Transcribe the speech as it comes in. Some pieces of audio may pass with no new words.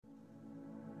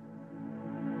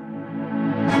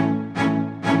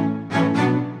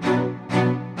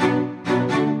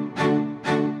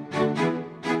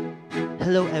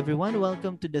hello everyone.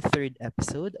 Welcome to the third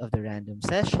episode of the Random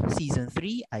Sesh, Season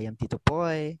 3. I am Tito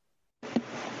Poy.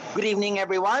 Good evening,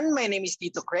 everyone. My name is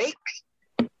Tito Craig.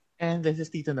 And this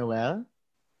is Tito Noel.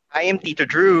 I am Tito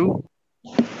Drew.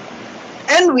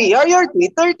 And we are your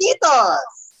Twitter Titos.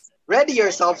 Ready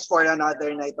yourselves for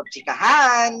another night of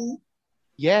chikahan.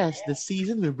 Yes, the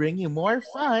season will bring you more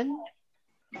fun.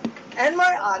 And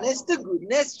more honest to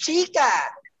goodness chika.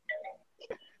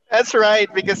 That's right,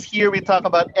 because here we talk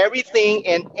about everything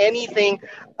and anything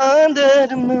under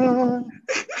the moon.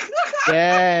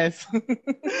 Yes.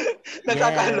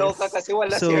 Nakakaloka kasi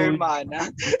wala si Hermana.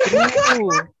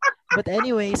 True. But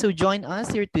anyway, so join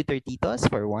us, your Twitter Titos,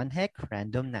 for one heck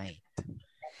random night.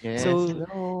 Yes. So,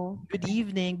 hello. Good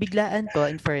evening. Biglaan to,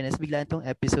 in fairness, biglaan tong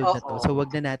episode na to. So,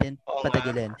 wag na natin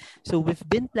patagalin. So, we've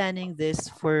been planning this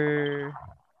for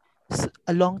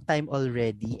a long time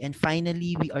already, and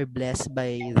finally we are blessed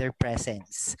by their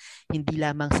presence. Hindi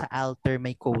lamang sa altar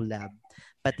may collab,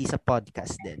 pati sa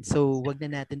podcast din. So wag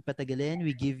na natin patagalin.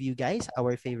 We give you guys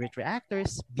our favorite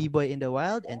reactors, B-Boy in the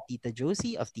Wild and Tita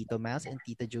Josie of Tito Miles and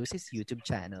Tita Josie's YouTube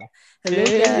channel. Hello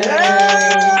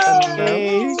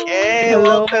guys! Yay!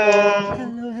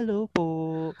 Welcome! Hello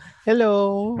po.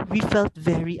 Hello. We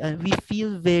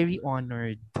feel very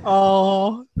honored.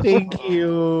 Oh, thank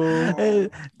you.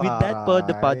 With that po,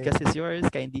 the podcast is yours.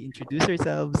 Kindly introduce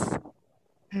yourselves.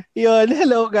 Yun,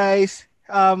 hello guys.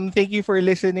 Thank you for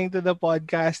listening to the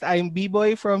podcast. I'm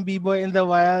B-Boy from B-Boy in the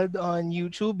Wild on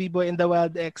YouTube, B-Boy in the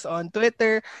Wild X on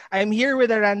Twitter. I'm here with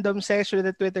a random sesh with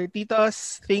the Twitter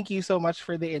Titos. Thank you so much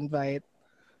for the invite.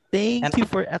 Thank you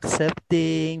for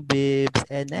accepting, Bibs.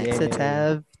 And next, let's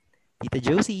have Tita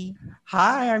Josie.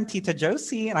 Hi, I'm Tita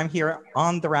Josie, and I'm here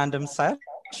on the Random Sesh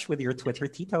with your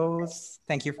Twitter Titos.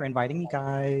 Thank you for inviting me,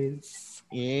 guys.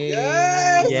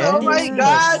 Yes! Oh my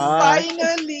God!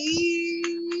 Finally!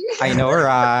 I know,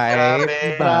 right?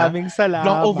 Maraming salamat.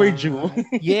 Long overdue.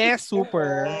 Yes,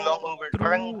 super. Long overdue.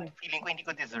 Parang feeling ko hindi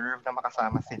ko deserve na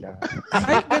makasama sila.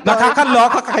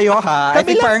 Nakakaloka kayo, ha?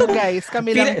 Kami lang to, guys.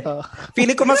 Kami lang to.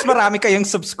 Feeling ko mas marami kayong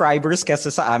subscribers kesa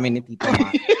sa amin ni Tita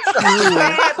Ma.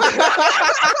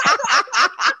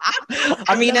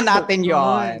 Aminin natin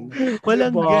yon.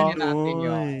 Walang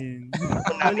ganun.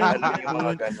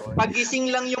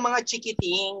 Pagising lang yung mga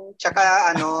chikiting,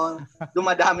 tsaka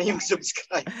dumadami yung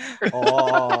subscriber.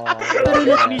 Oh. Pero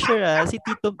let me share, si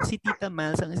Tita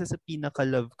Miles ang isa sa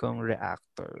pinaka-love kong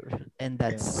reactor. And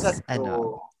that's,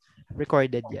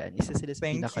 recorded yan. Isa sila sa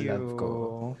pinaka-love ko.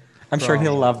 I'm sure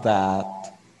he'll love that.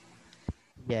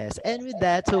 Yes. And with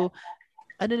that, so,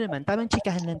 tamang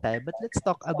chikahan lang tayo. But let's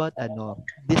talk about,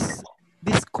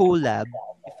 this collab,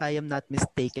 if I am not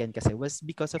mistaken kasi, was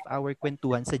because of our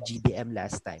kwentuhan sa GDM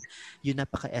last time. Yung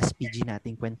napaka-SPG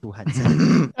nating kwentuhan sa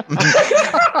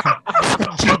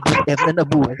GDM na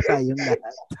nabuhay tayong lahat.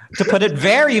 To put it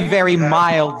very, very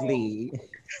mildly.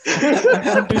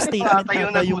 Understatement Tayo na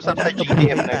yung nag-usap sa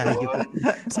GDM na yun.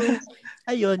 So,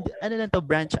 ayun,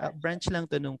 branch lang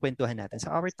to nung kwentuhan natin.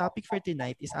 So, our topic for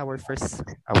tonight is our first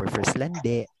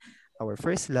lande, our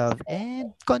first love, and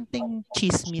konting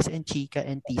chismis and chika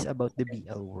and tease about the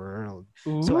BL world.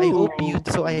 Ooh. So I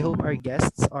hope our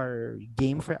guests are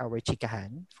game for our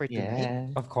chikahan for tonight.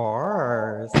 Yeah, of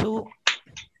course. So,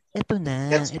 ito na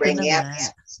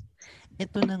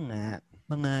nga,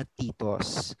 mga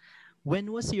titos.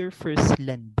 When was your first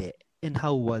lande and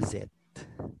how was it?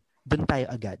 Doon tayo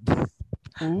agad.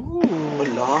 Ooh.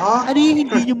 Wala. Ano yung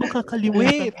hindi nyo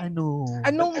makakalimutan?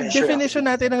 Anong definition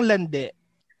natin ng lande?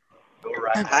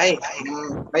 Ay,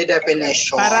 may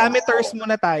definition. Parameters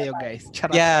muna tayo, guys.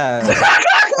 Charot. Yeah.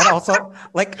 And also,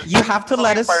 like, you have to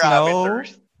let us know.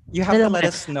 You have to let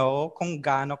us know kung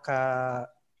gaano ka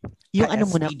yung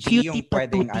muna, cutie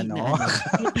pwedeng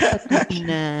cutie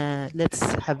na let's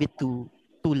have it to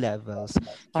two levels.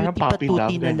 Parang puppy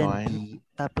love landi,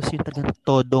 tapos yung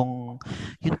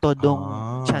todong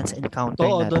chance encounter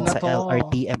natin sa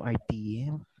LRT, MRT.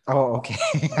 Oh, okay.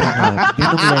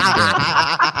 Yun ang landi.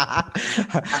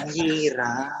 Ang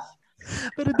hirap.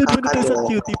 Pero doon muna tayo sa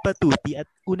cutie patuti at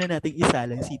una nating isa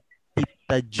lang si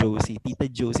Tita Josie. Tita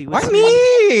Josie. Why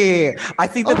me? I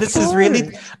think that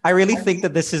I really think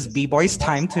that this is B-Boy's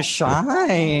time to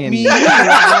shine. Me?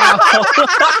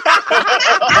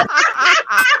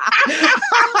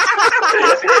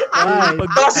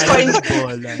 Toss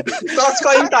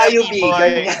coin tayo,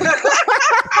 B-Boy.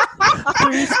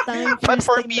 But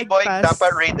for B-Boy,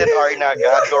 dapat rated R na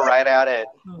agad. Go right at it.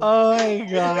 Oh my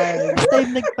God. First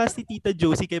time nag-pass si Tita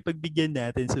Josie kaya pagbigyan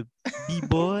natin. So,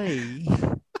 B-Boy.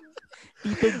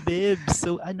 Tito Bibs.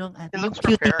 So, yung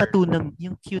cutie patunang,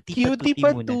 yung cutie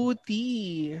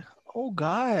patuti. Oh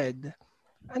God.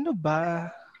 Ano ba?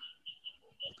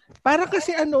 Parang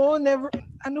kasi never,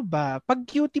 pag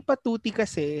cutie patuti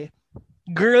kasi,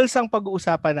 girls ang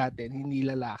pag-uusapan natin, hindi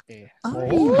lalaki.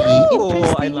 Really? Oh,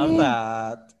 I Interesting. love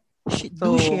that.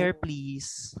 Do share,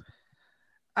 please.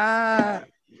 Ano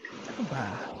ba?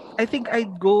 I think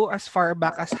I'd go as far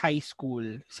back as high school.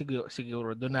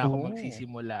 Siguro doon na ako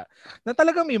magsisimula. Na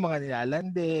talagang may mga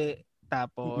nilalande.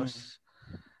 Tapos,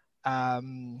 I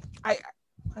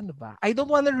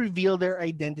don't want to reveal their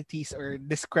identities or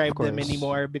describe them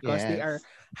anymore because they are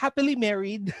happily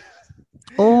married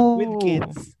with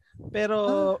kids.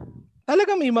 Pero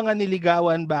talagang may mga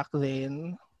niligawan back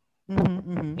then.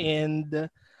 And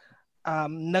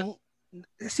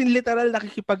literal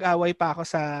nakikipag-away pa ako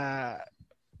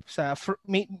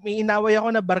may inaway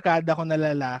ako na barkada ko na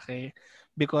lalaki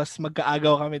because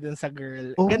magkaagaw kami dun sa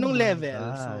girl. Ganong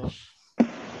level. So,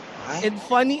 and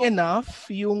funny enough,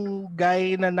 yung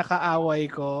guy na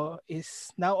nakaaway ko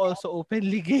is now also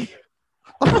openly gay.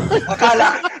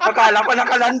 Akala ko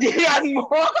nakalandian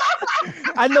mo.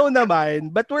 Naman,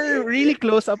 but we're really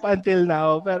close up until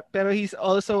now. Pero he's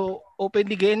also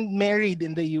openly gay and married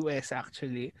in the US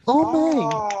actually. Oh my.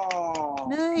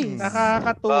 Nice.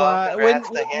 Nakakatuwa. When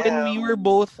we were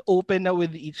both open na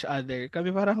with each other,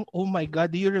 kami parang, oh my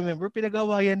God, do you remember?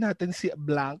 Pinag-awayan natin si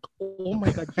Blank. Oh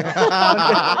my God.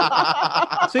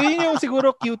 So yun yung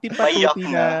siguro cutie patuti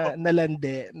na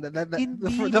nalande.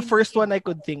 The first one I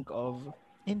could think of.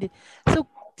 Hindi.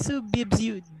 So Bibs,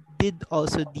 you did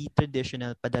also the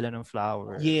traditional padala ng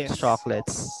flowers,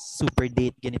 chocolates, super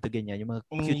date, ganito ganyan, yung mga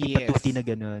cutie patuti na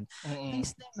ganun.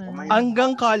 Nice naman.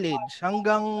 Hanggang college,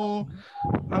 hanggang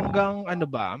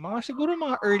siguro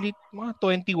mga early, mga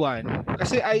 21.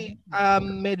 Kasi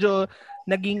medyo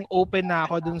naging open na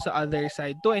ako dun sa other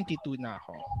side. 22 na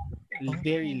ako.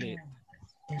 Very late.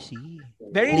 I see.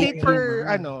 Very late for,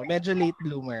 medyo late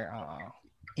bloomer.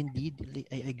 Indeed,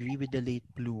 I agree with the late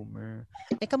bloomer.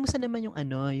 Kamusta naman yung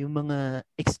yung mga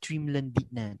extreme landi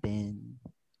natin?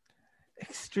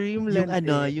 Extreme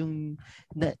landi? Yung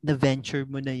na-venture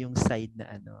mo na yung side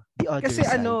na the other kasi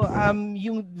side.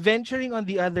 Yung venturing on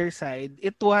the other side,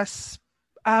 it was,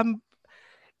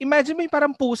 imagine may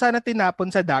parang pusa na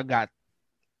tinapon sa dagat.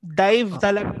 Dive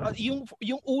talaga. Yung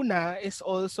una is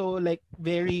also like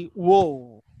very,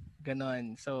 wow.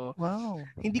 Ganon. So,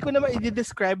 hindi ko naman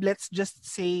i-describe. Let's just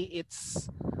say it's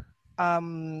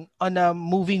on a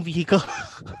moving vehicle.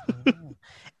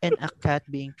 And a cat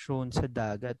being thrown sa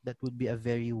dagat, that would be a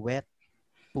very wet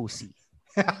pussy.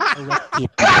 A wet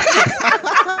kitty.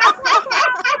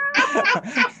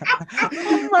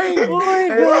 Oh my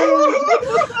God.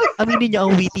 Aminin niyo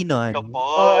ang witty nun.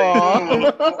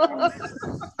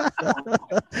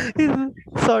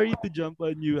 Sorry to jump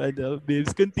on you,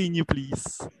 Babes. Continue,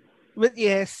 please. But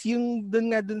yes, yung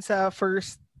dun sa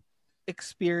first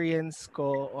experience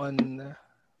ko on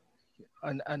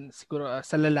siguro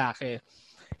sa lalaki,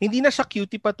 hindi na siya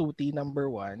cutie patuti,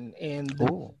 number one. And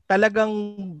talagang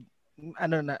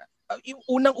yung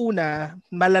unang-una,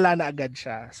 malala na agad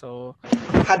siya. So,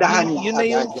 yun na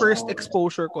yung first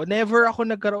exposure ko. Never ako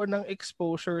nagkaroon ng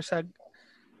exposure sa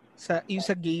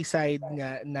gay side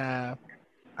nga na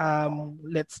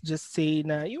let's just say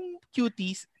na yung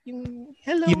cuties, yung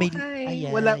hello, hi.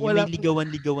 Wala, may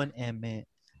ligawan-ligawan eme.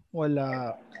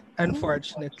 Wala.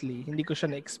 Unfortunately, hindi ko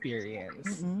siya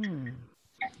na-experience. Mm-hmm.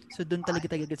 So, doon talaga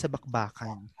sa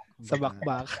bakbakan. Sa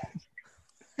bakbakan.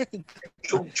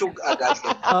 Chug-chug agad.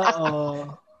 Oo.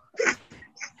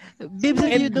 Bibs,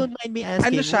 if you don't mind me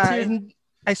asking.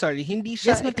 Sorry, hindi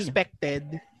siya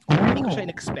expected. Hindi ko siya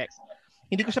in-expect.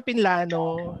 Hindi ko siya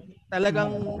pinlano.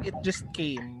 Talagang it just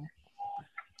came.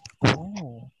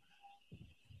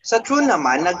 Sa true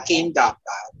naman, nag-came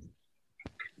dapat.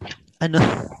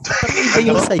 Iba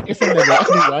yung side.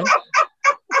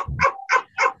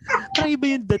 Iba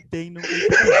yung dating nung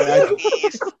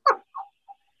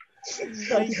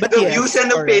But the views and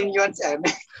opinions,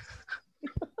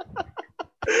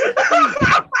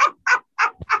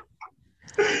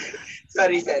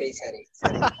 Sorry.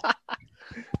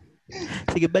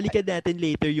 Sige, balikan natin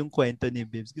later yung kwento ni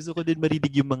Bibs. Gusto ko din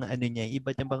marinig yung mga niya,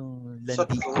 iba't yung bang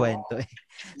landi kwento.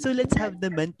 So let's have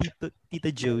naman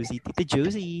Tita Josie. Tita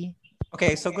Josie.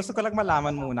 Okay, so gusto ko lang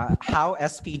malaman muna, how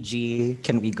SPG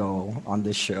can we go on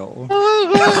this show?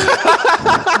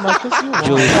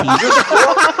 Josie.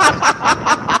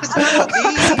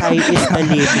 Sky is the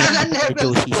limit.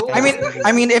 Josie.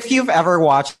 I mean, if you've ever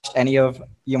watched any of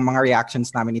yung mga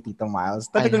reactions namin ni Tito Miles,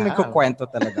 talagang nagkukwento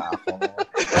talaga ako.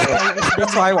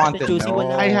 That's why I wanted to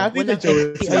know. I have it,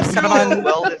 Josie.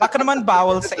 Baka naman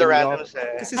bawal sa inyo.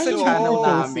 Kasi sa channel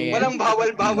namin. Walang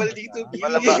bawal dito.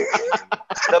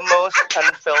 The most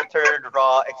unfiltered,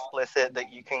 raw, explicit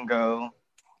that you can go.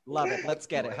 Love it. Let's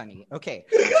get it, honey. Okay.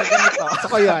 So ganito. Gusto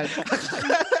ko yan.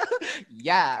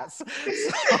 Yes.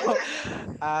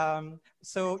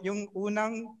 So yung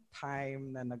unang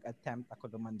time na nag-attempt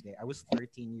ako lumandi, I was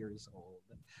 13 years old.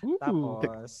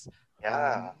 Tapos,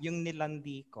 yung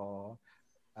nilandi ko,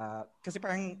 kasi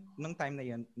parang nung time na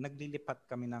yun, naglilipat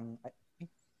kami ng,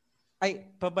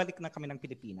 pabalik na kami ng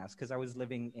Pilipinas because I was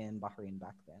living in Bahrain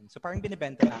back then. So parang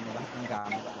binibenta namin lahat ng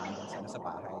gamit namin sana sa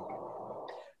bahay.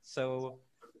 So,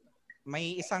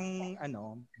 may isang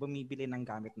bumibili ng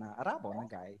gamit na Arabo na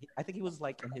guy. I think he was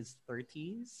like in his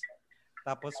 30s.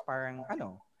 Tapos parang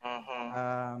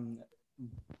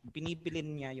binibili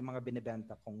niya yung mga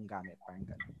binibenta kong gamit, parang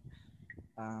gano'n.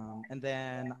 And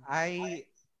then I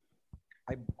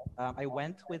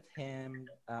went with him,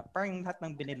 parang lahat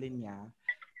ng binili niya,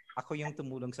 ako yung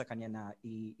tumulong sa kanya na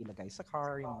ilagay sa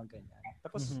car, yung mga ganyan.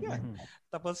 Tapos, yun.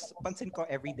 Tapos, pansin ko,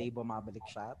 everyday bumabalik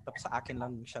siya. Tapos, sa akin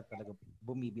lang siya talaga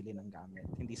bumibili ng gamit.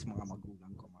 Hindi sa mga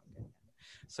magulang ko, mga ganyan.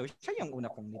 So, siya yung una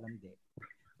kong nilandi.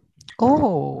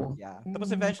 Oh. Yeah.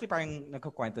 Tapos, eventually, parang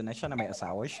nagkukwento na siya na may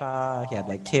asawa siya. He had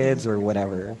like kids or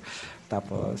whatever.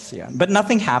 Tapos, yeah. But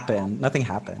nothing happened. Nothing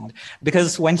happened.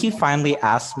 Because when he finally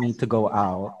asked me to go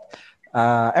out,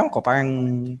 ewan ko,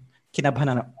 parang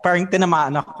kinabahan na. Parang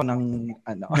tinamaan ako ng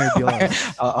nervyos.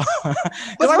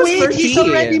 But wait, he's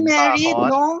already married,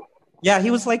 no? Yeah, he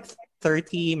was like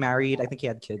 30, married. I think he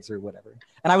had kids or whatever.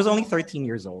 And I was only 13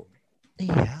 years old.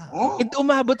 Yeah. And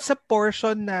umabot sa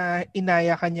portion na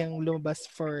inaya kanyang lumabas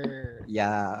for...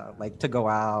 Yeah, like to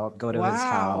go out, go to his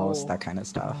house, that kind of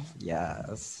stuff.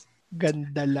 Yes.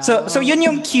 Ganda lang. So yun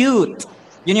yung cute.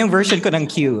 Yun yung version ko ng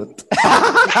cute.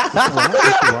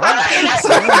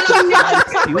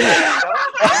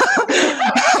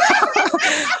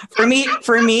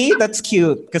 For me, that's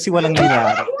cute kasi walang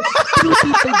nangyari. Cute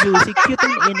Tita Josie, cute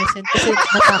and innocent kasi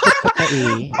natakot ka pa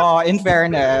eh. Oh, in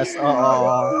fairness,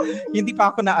 hindi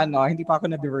pa ako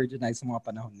na-virginize sa mga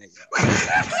panahon na yun.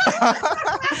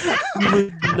 We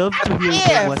would love to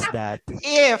hear what was that.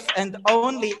 If and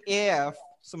only if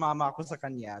sumama ako sa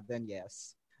kanya, then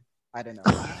yes. I don't know.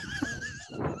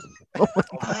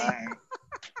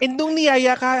 And nung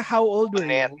niyaya ka, how old were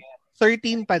you?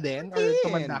 13 pa din? Or 13.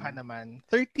 tumanda ka naman?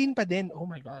 13 pa din? Oh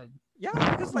my God. Yeah,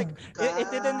 because like, it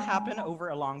didn't happen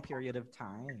over a long period of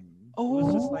time. Oh. It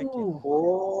was just like,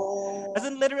 as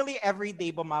in literally every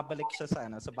day bumabalik siya sa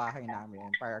bahay namin.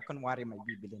 Para kunwari may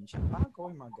bibilin siya bago,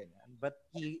 mga ganyan. But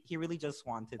he really just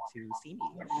wanted to see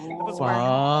me. Tapos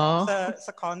parang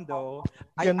sa condo,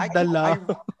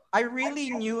 I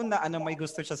really knew na may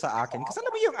gusto siya sa akin. Kasi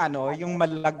alam mo yung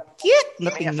malagkit na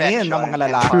tingin ng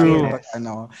mga lalaki.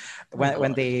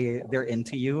 When they're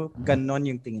into you, ganon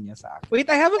yung tingin niya sa akin. Wait,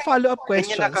 I have a follow-up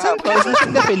question. Saan to? Is this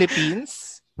in the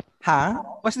Philippines? Huh?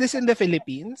 Was this in the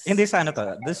Philippines? Hindi sa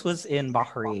to. This was in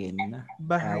Bahrain.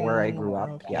 Where I grew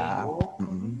up. Okay. Yeah.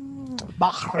 And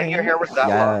Bahrain? your hair was that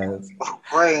long?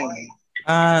 Bahrain.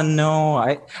 No.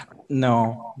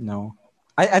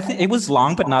 I think it was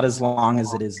long, but not as long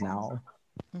as it is now.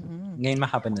 Ngayon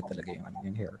mahaba na talaga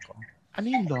yung hair ko. Ano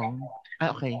yung long?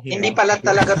 Okay. Here. Hindi pala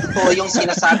talaga to yung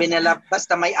sinasabi nila,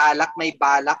 basta may alak, may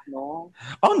balak, no?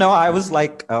 Oh no, I was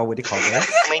like, what do you call it?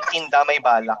 May tinda, may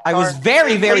balak. I was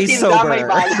very, very may tinda, sober. may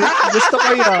balak. Gusto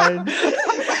ko yun.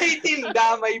 May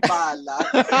tinda, may balak.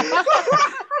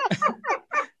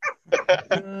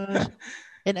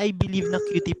 And I believe na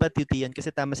cutie patuti yan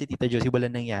kasi tama si Tita Josie, wala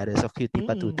nangyari. So cutie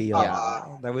patuti yun.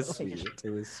 Yeah, that was sweet.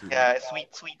 It was sweet. Yeah, sweet.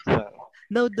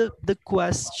 Now, the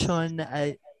question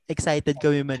na excited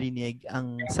kami marinig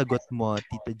ang sagot mo,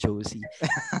 Tita Josie.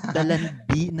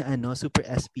 Dalandi na super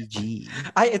SPG.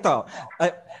 Ay, ito.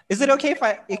 Is it okay if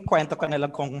ikwento ko na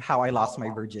lang kung how I lost my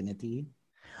virginity?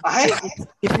 Ay,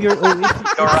 If you're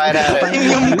Go right at it.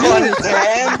 yung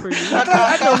content.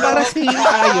 Para singin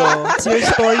tayo. It's your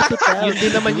story to tell. Yun din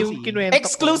naman yung kinuwento ko.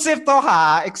 Exclusive to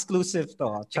ha. Exclusive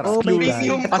to. Oh my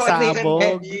Premium God.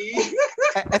 Pasabog.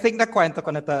 I think nakwento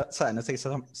ko na to sa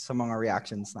mga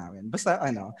reactions namin. Basta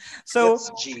So,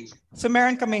 That's G. so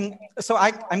meron kaming,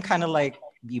 I'm kind of like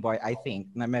B-boy, I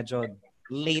think, na medyo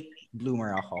late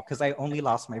bloomer ako because I only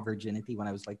lost my virginity when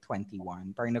I was like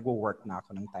 21. Parang nagwo-work na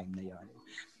ako ng time na yon.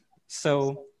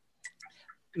 So,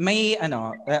 may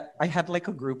I had like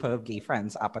a group of gay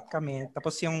friends, 4 kami.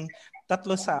 Tapos yung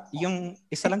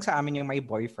isa lang sa amin yung may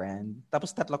boyfriend.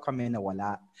 Tapos 3 kami na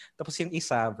wala. Tapos yung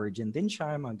isa virgin din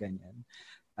siya, mga ganyan.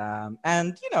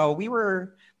 And we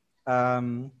were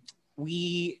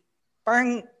we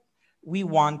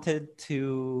wanted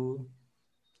to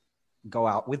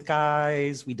go out with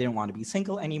guys. We didn't want to be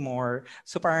single anymore.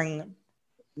 So parang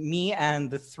me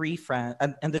and the three friends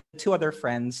and the two other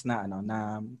friends na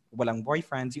walang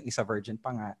boyfriends, yung isa virgin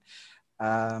pa nga.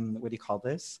 What do you call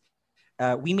this?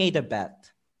 We made a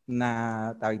bet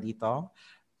na tawag dito.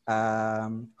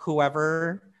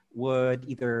 Whoever would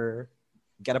either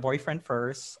get a boyfriend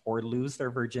first or lose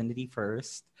their virginity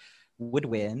first would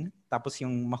win. Tapos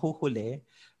yung mahuhuli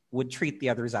would treat the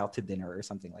others out to dinner or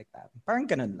something like that. Parang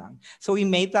ganun lang. So we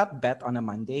made that bet on a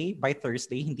Monday. By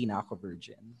Thursday, hindi na ako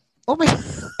virgin. Oh my...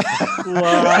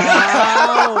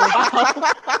 Wow!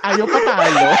 Ayaw pa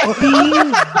talo.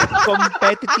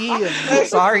 Competitive.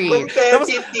 Sorry.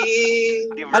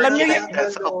 Competitive. Alam niyo yun,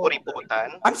 sa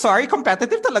kapuriputan. I'm sorry,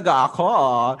 competitive talaga ako.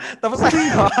 Tapos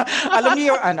alam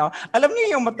niyo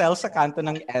yung motel sa kanto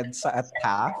ng EDSA at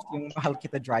Taft, yung Mahal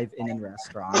Kita Drive-In and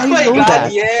Restaurant. Oh my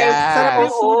God, yes. Sarap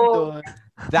yung food doon.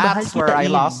 That's where I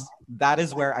lost. That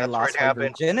is where I That's lost where it my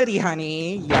happened. virginity,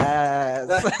 honey. Yes.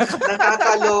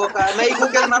 Nakakaloka. May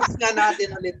Google Maps nga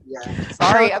natin ulit yan.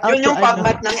 Sorry. Yun yung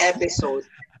format ng episode.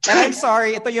 And I'm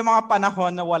sorry, ito yung mga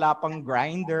panahon na wala pang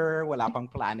Grindr, wala pang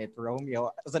Planet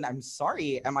Romeo. As in, I'm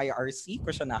sorry, MIRC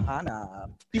ko siya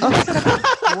nahanap. Di ba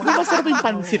masarap yung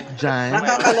pansit dyan?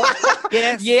 Nakakaloka.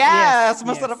 Yes,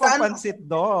 masarap ang pansit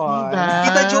doon. Diba?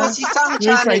 Kita Josie, sang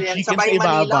Yung channel fried yan? chicken Sa Bay sa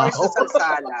Manila ibabaw. or sa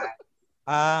Salsala?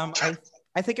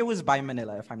 I think it was by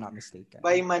Manila, if I'm not mistaken.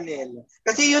 By Manila.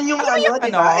 Kasi yun yung Alam mo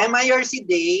di yung ba? MIRC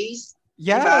Days.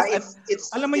 Yes. Diba? It's,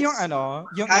 Alam mo yung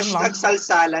yung hashtag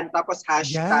salsalan tapos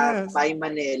hashtag Yes. by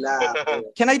Manila.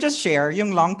 Can I just share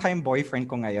yung longtime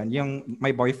boyfriend ko ngayon, yung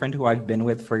my boyfriend who I've been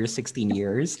with for 16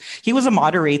 years. He was a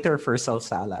moderator for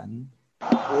Salsalan.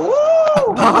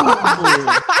 Ooh!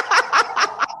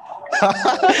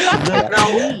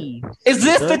 Is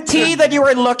this the tea that you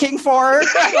were looking for?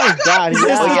 Oh, God. Is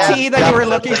this the Yeah. tea that you were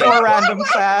looking for, Random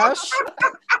Sash?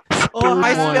 Oh, am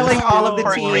I spilling all of the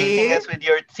For gracing tea? us with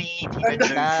your tea, Tita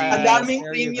Josie. Ang daming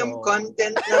There you premium go.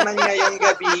 content naman ngayong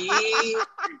gabi.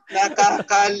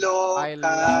 Nakakaloka. I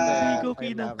love it. Hindi ko I love it.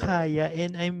 kinakaya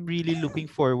and I'm really looking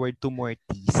forward to more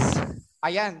teas.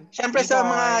 Ayan. Siyempre sa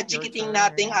Bigay, mga your chikiting turn.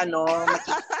 nating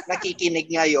nakikinig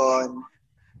ngayon,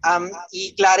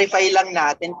 i-clarify lang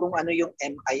natin kung ano yung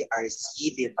MIRC,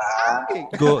 di ba?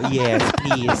 Go, yes,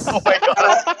 please. Oh my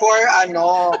God.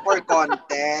 For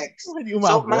context. Hindi So,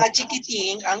 umabot. mga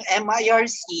chikiting, ang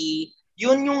MIRC,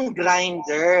 yun yung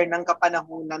grinder ng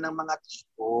kapanahunan ng mga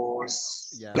tipos.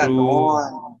 Yeah.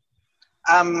 Ganon.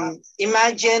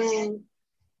 Imagine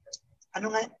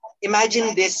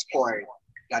Discord.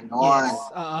 Ganon. Yes.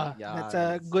 Yes. That's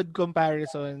a good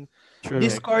comparison. True.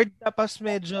 Discord tapos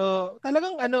medyo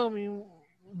talagang yung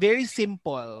very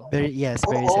simple. Very Oo.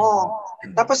 simple.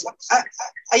 Tapos,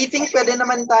 I think pwede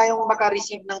naman tayong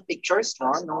maka-receive ng pictures,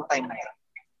 no? Nung time na yun.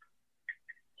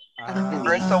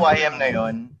 Burn sa YM na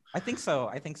yun. I think so.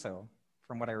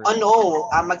 From what I Oh no,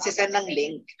 magsisend ng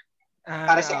link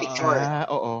para sa picture.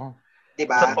 Oo.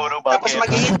 Diba? Sa photo bucket. Tapos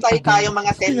maghihintay tayo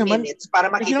mga 10 Kasi naman, minutes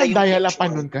para Kasi makita nang yung dial-upan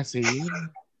picture. nun kasi.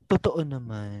 Totoo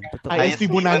naman. Totoo.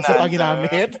 ISP Bonanza pa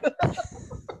ginamit.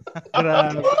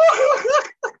 Grabe.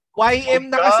 YM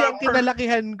na kasi ang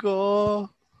kinalakihan ko.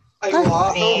 Ay,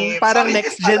 wow. Parang Sorry.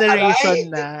 next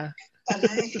generation na.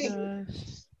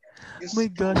 Diyos My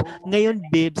ko. gosh. Ngayon,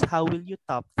 Bibs, how will you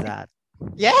top that?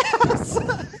 Yes.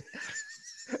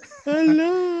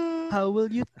 Hello. How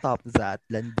will you top that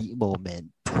landi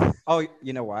moment? Oh,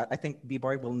 you know what? I think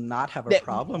B-Boy will not have a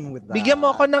problem with that. Bigyan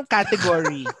mo ako ng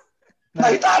category.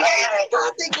 Ay, talaga yung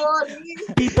category.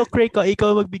 Tito Craig,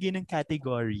 ikaw magbigay ng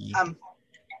category.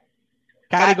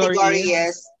 Category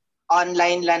is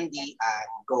online landian.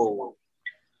 Go.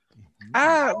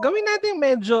 Gawin natin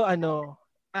medyo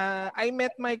I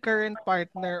met my current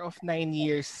partner of 9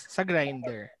 years sa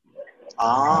Grindr.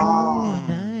 Oh.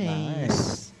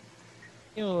 Nice.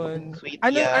 Yun. Sweet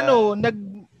Ano yan.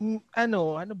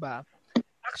 ano ba?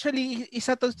 Actually,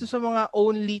 isa to sa mga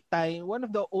one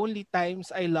of the only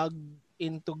times I logged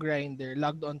onto Grindr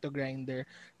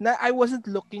na I wasn't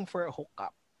looking for a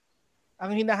hookup.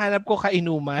 Ang hinahanap ko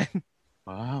kainuman.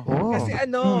 Wow. Oh. Kasi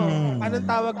anong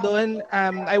tawag doon?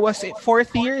 I was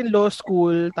 4th year in law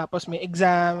school, tapos may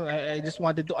exam, I just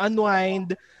wanted to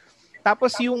unwind.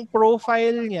 Tapos yung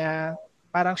profile niya,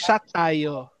 parang shot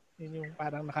tayo. Yun yung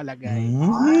parang nakalagay.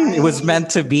 It was meant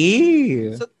to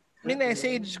be. So,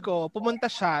 minessage ko, pumunta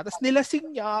siya, tapos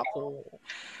nilasing niya ako.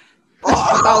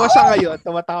 Tumatawa siya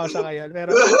ngayon.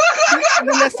 Pero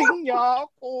nilasing niya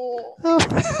ako.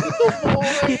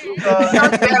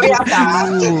 Very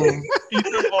attached.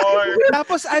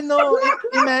 Tapos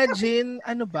imagine,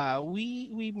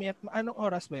 we met, anong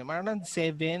oras ba yun? Around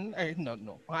 7, or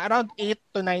no, around 8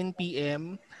 to 9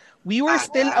 p.m. We were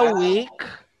still awake.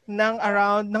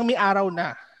 ng may araw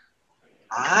na.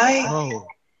 Ay, Oh.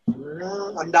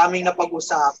 ang daming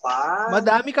napag-usapan.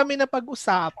 Madami kami na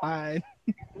pag-usapan.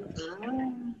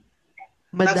 Mm.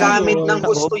 Madami Nagamit yun ng sa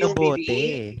gusto loob ng yung bote.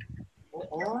 bibig.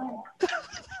 Oo.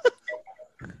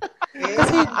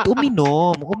 Kasi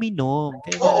uminom.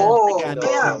 Kaya Oo, nagamit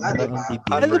kaya yung nga, diba? ang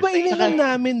bibig. Ano ba ininom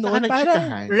namin Saka noon? Parang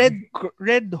nagsikahan.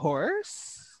 red horse?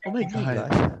 Oh my Oh my God.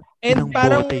 gosh. And Ilang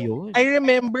parang, bote yun? I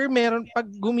remember, pag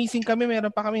gumising kami,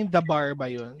 meron pa kaming The Bar ba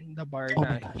yun? The Bar Oh na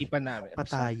my God. ipa namin.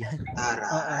 Patayan.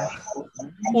 Taray.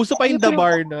 Uso pa yung The Pero-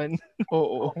 Bar nun.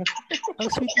 Oo. Ang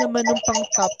sweet naman nung pang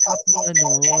top up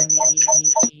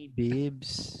ni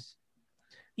Bibs.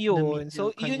 Yun. Na-meet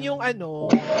So, yung yun yung kanyang-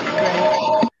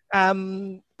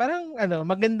 parang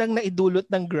maagandang naidulot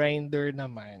ng grinder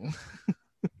naman.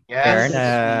 Yes.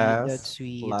 That's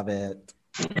sweet. Love it.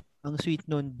 Ang sweet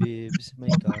nun, Bibs. My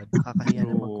God. Nakakahiya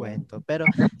na magkwento. Pero,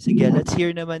 sige, let's hear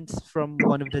naman from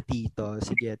one of the titos.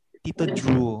 Sige, Tito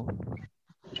Drew.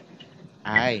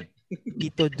 Ay.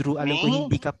 Tito Drew, alam ko Me?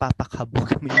 hindi ka papakabog.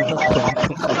 May mga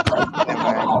kwentong kabog.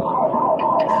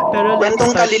 Pero let's Kwentong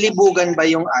start. kalilibugan ba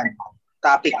yung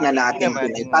topic na natin Hindi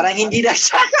naman. today? Parang hindi na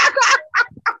siya.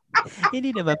 Hindi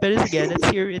naman. Pero sige, let's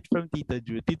hear it from Tito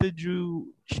Drew. Tito Drew,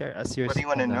 share us your, What do you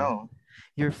want to know?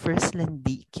 your first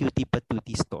landi cutie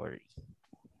patootie story.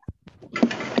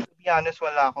 To be honest,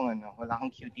 wala akong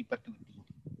cutie patootie.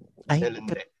 Ay, Dahil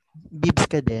hindi. Bibs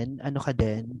ka din? Ano ka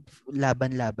din?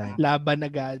 Laban-laban. Laban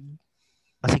agad.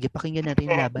 Sige, pakinggan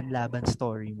natin yung laban-laban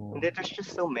story mo. Hindi, there's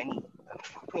just so many.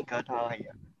 Oh my God,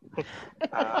 nakakaya.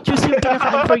 Choose yung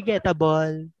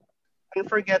pinaka-unforgettable.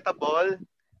 Unforgettable?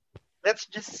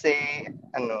 Let's just say,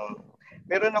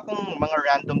 meron akong mga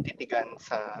random titigan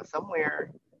sa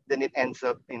somewhere, then it ends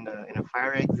up in a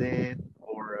fire exit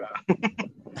or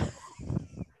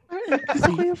Gusto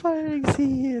ko yung fire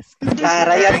exit.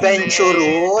 Taray,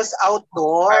 adventurous, fire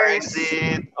outdoors.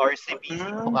 exit or CB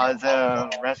Plaza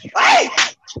restaurant. Ay!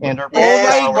 And our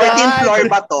Yes, my God! 14th floor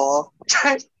ba to?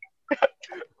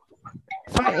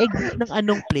 Fire exit ng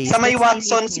anong place? Sa may Let's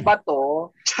Watsons name it. ba to?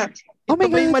 Oh my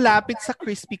Ito ba yung God. malapit sa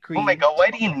Krispy Kreme? Oh my God,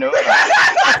 why do you know that?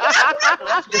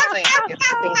 Let's just think, it's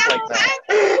things like that.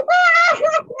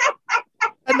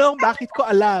 Bakit ko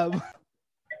alam?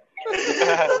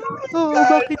 Oh,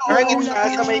 bakit Parang mo siya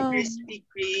alam? sa may Krispy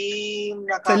Kreme.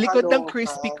 Sa likod ng Nakakaloka.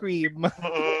 Krispy Kreme.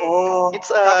 Oo. It's,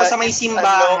 Tapos sa may it's,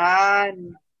 simbahan.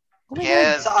 Oh my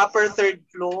Yes. Sa upper third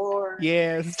floor.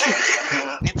 Yes.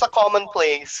 It's a common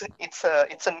place. It's a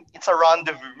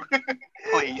rendezvous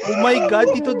place. Oh my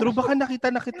God, Tito Drew, baka nakita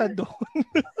na kita doon.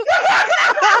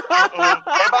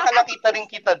 Or baka nakita rin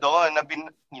kita doon na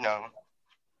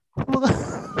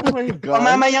Oh my God.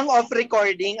 Pamamayang off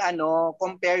recording,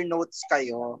 compare notes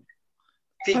kayo.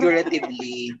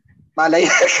 Figuratively. Malay.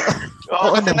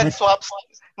 Oo, kasi nag-swap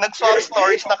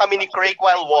stories na kami ni Craig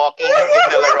while walking in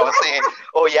De La Rose.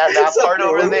 Oh yeah, that part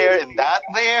over there, and that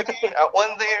there, that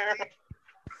one there.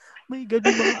 My God,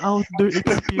 yung mga outdoor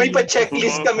experience. May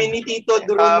pa-checklist kami ni Tito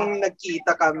Drew nung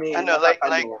nagkita kami. Like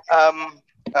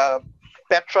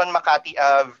Petron Makati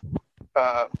Ave,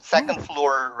 second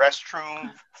floor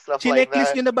restroom, stuff like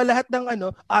Chinecklist that. nyo na ba lahat ng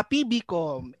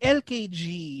PBCom, LKG,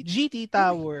 GT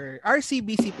Tower,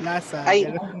 RCBC Plaza? Ay,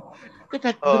 ganun.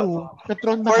 Teka, Oh. Drew.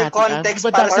 Katron For Makati. context,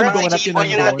 Diba para dati sa mga nagawa natin Chico O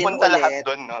ng yung natin mall? nagpunta ulit. lahat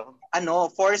doon, no?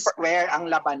 Foursquare ang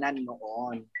labanan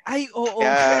noon. Ay, oo.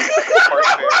 Yeah, for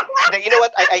sure. You know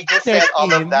what? I just said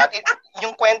all of Check-in. that.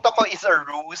 Yung kwento ko is a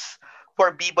ruse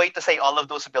for B-Boy to say all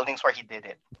of those buildings where he did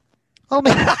it. Oh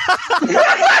my God.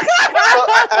 So,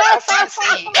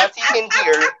 as you can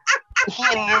hear, he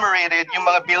enumerated yung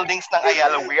mga buildings ng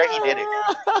Ayala where he did it.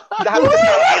 Lahat kasi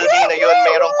ng building na yun,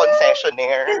 mayroong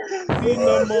concessionaire. Yun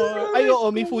naman. Ay,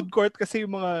 oo, may food court kasi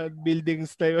yung mga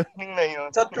buildings na yun. Yun na yun.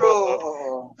 So true.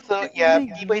 Oo. So, yeah,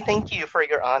 B-Boy, thank you for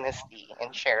your honesty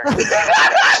and sharing.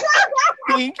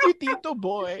 Thank you, Tito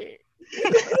Boy.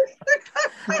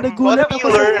 What Nagulat have ako you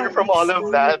sa learned fire from all of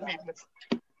exit. that?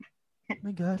 Oh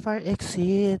my God, fire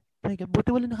exit. Oh my God, buti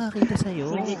wala nakakita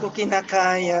sa'yo. Hindi ko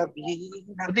kinakaya, B.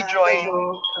 They join.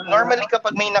 Normally,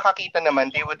 kapag may nakakita naman,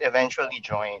 they would eventually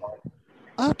join.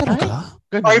 Ah, talaga?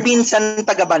 Or Ganun. minsan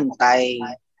tagabantay.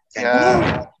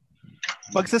 Yeah.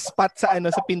 Magsa-spot sa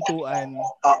sa pintuan.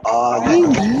 Oo.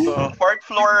 Really? So, fourth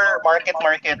floor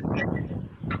market.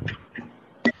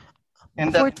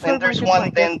 And Fourth floor there's market one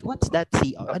market. then, What's that?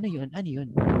 See? Ano yun?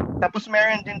 tapos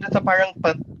meron din doon sa parang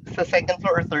sa second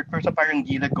floor or third floor sa parang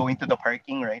gilid going to the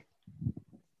parking, right?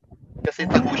 Kasi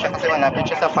tago siya kasi malapit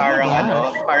siya sa parang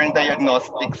parang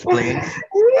diagnostics place.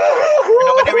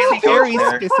 Nobody really goes Very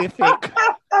there. specific.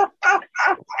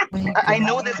 My I God.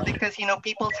 know this because,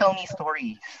 people tell me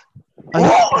stories. Ay,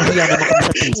 nahiya naman kami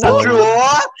sa tito. Sa true?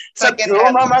 Sa true,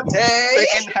 Mama Tay?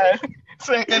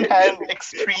 Second-hand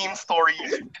extreme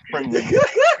stories from me.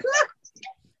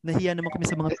 Nahiya naman kami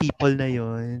sa mga people na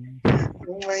yon.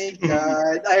 Oh my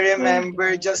God. I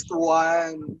remember just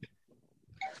one.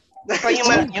 So yung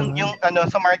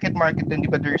sa market din, di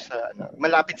ba there's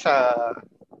malapit sa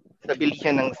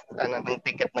bilihan ng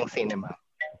ticket ng cinema.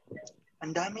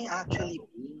 Ang dami actually.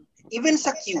 Even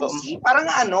sa QC, parang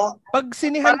Pag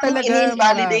sinihan parang talaga,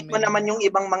 ini-invalidate mo marami. naman yung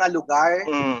ibang mga lugar.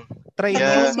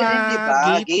 Trinoma, diba?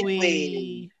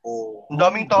 Gateway. Oh. Ang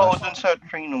daming tao dun sa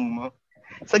Trinoma.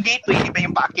 Sa Gateway, di ba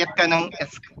yung paakyat ka ng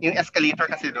yung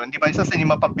escalator kasi doon, di ba sa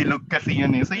cinema pabilog kasi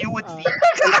yun eh. So you would see,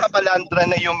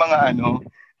 nakabalandra na yung mga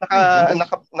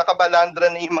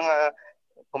nakabalandra na yung mga,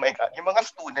 oh my God, yung mga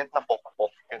student na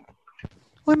pok-pok.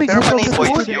 Oh my Pero God, panay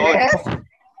boys yun.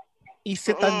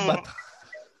 Isitan ba?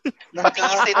 Pati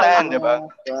isitan, di ba?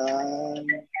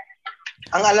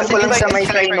 Ang alam ko lang sa may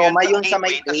Trinoma, yung sa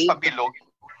may Gateway, tas pabilog.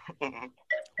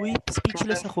 Wait,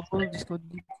 speechless ako. Diyos ko,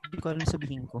 hindi ko alam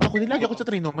sabihin ko. Ako nilagi ako sa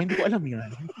Trinoma, hindi ko alam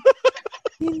yan.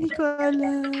 Hindi ko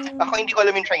alam. Ako hindi ko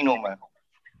alam yung Trinoma.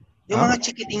 Yung mga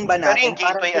chikiting ba Pero natin, yung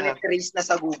Gateway, parang trace na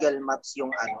sa Google Maps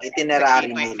yung itinerary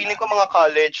Gateway, nila. feeling ko mga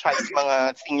college,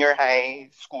 mga senior high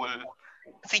school,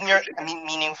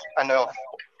 meaning,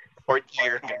 fourth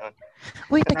year, gano'n.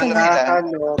 Wait, teka lang.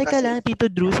 Teka kasi... lang, Tito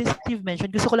Drew, since you've mentioned,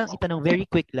 gusto ko lang itanong very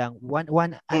quick lang. One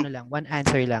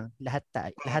answer lang. Lahat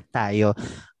tayo.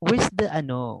 Where's the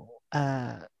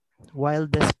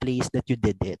wildest place that you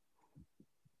did it?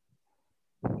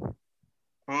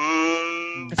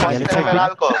 Poste ng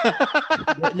Meralco.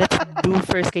 Let's do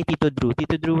first kay Tito Drew.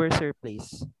 Tito Drew, where's your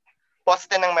place?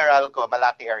 Poste ng Meralco,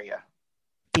 Malati area.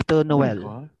 Tito Noel.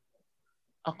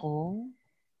 Ako?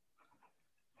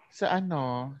 Sa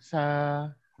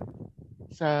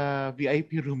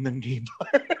VIP room ng game bar.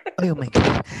 Oh my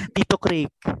God. Tito Craig.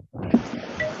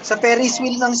 Sa Ferris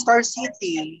wheel ng Star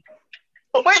City.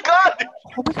 Oh my God!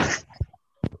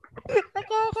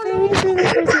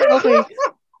 Okay.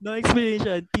 No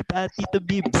explanation. Tito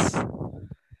Bibs.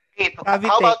 Wait, how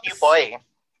about you, boy?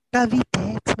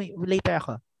 Cavitex. Later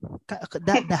ako.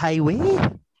 The highway?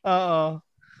 Oo.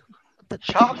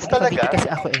 Shocks talaga. Cavite kasi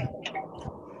ako eh.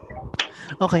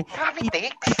 Okay.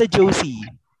 Cavitex? Tita Josie.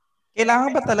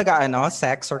 Kailangan ba talaga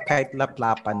sex or kahit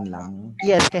laplapan lang?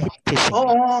 Yes, kahit kissing.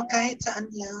 Oo, kahit saan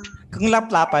yan. Kung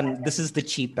laplapan, this is the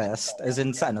cheapest. As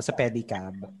in sa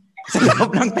pedicab. Sa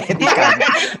loob ng pedicab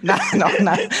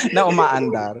na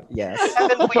umaandar. Yes.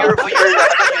 Weird.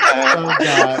 Oh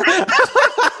God.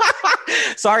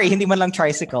 Sorry, hindi man lang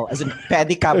tricycle. As in,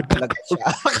 pedicab talaga siya.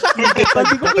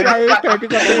 Hindi ko kinaya yung 30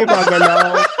 ka tayo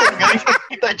magalaw.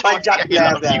 Jack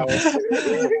level.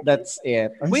 That's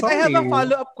it. Wait, I have a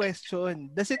follow-up question.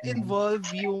 Does it involve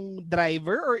yung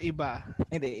driver or iba?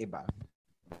 Hindi, iba.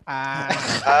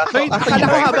 So, akala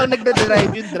ko habang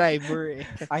nagdadrive yung driver eh.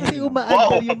 Kasi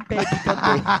umaandar yung pedicab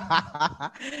eh.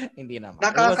 Hindi naman.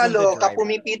 Nakakaloka,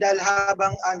 pumipidal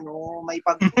habang may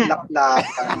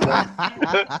paglaplakan.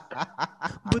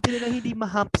 Buti na lang hindi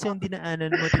ma-humps yung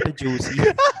dinaanan mo, Tita Josie.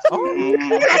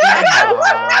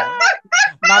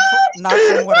 Not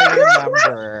from what I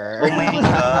remember. Oh my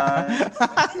God.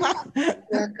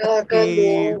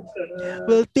 Okay.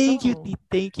 Well, thank you,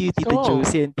 Tita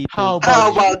Josie and Tito. How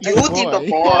about you, Tito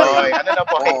Boy? Ano na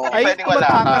po? Ay, Pwedeng wala.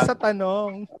 kumaka sa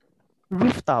tanong.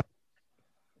 Rooftop.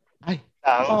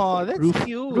 Oh, that's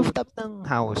cute. Rooftop ng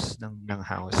house. Ng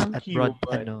house. Ang At cute, broad,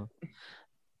 but...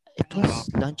 it was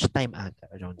lunchtime ata.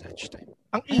 Around lunchtime.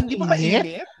 Ang hindi ba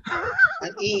mainit?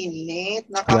 Ang init.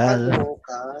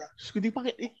 Nakakaloka. Hindi pa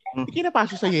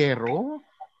kinapasok sa yero.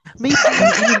 May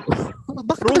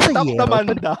Rooftop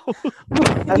naman daw.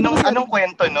 Anong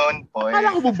kwento nun, boy?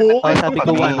 Kala ko bubuk. Sabi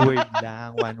ko one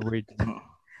word lang.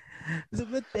 So,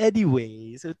 but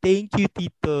anyway, so thank you,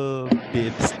 Tito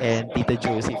Bibs and Tita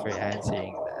Josie for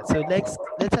answering that. So let's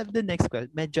have the next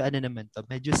question. Medyo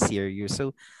medyo serious.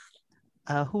 So,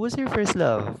 who was your first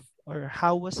love? Or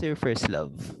how was your first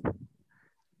love?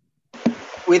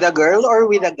 With a girl or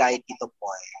with a guy, Tito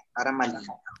Boy? Para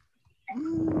malinaw.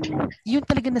 Yun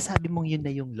talaga nasabi mong yun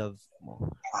na yung love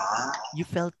mo. You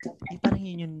felt, parang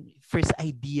yun yung first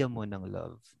idea mo ng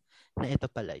love. Na ito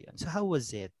pala yun. So how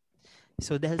was it?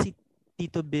 So dahil si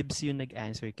Tito Bibs yung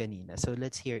nag-answer kanina. So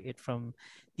let's hear it from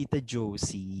Tita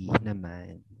Josie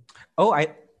naman.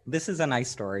 This is a nice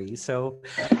story. So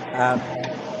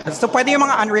pwede yung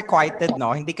mga unrequited,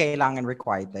 no? Hindi kailangan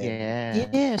requited.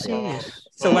 Yes.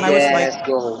 So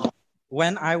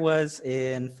when I was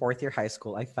in fourth year high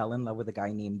school, I fell in love with a guy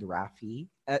named Rafi.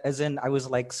 As in, I was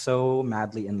like so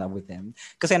madly in love with him.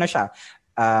 Kasi siya,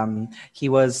 He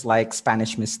was like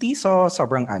Spanish mestizo,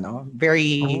 sobrang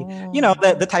very,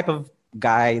 the type of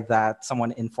guy that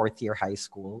someone in fourth year high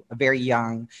school, a very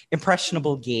young,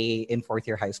 impressionable gay in fourth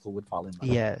year high school would fall in love.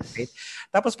 Yes. Right?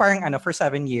 Tapos parang for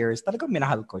 7 years, talagang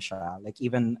minahal ko siya. Like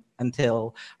even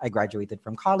until I graduated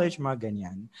from college, mga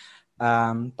ganyan.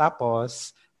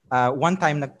 Tapos, one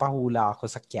time nagpahula ako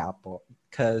sa Quiapo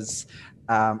because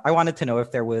I wanted to know if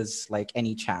there was like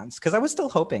any chance. Because I was still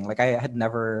hoping. Like I had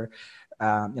never,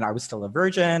 I was still a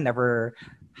virgin, never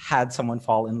had someone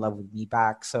fall in love with me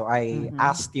back. So I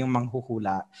asked yung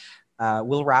manghuhula,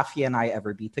 will Rafi and I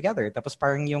ever be together? Tapos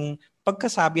parang yung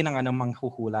pagkasabi ng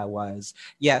manghuhula was,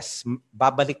 yes,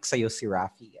 babalik sa'yo si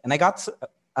Rafi. And I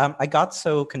got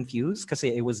so confused because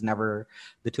it was never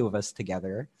the two of us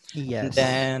together. Yes.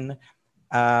 And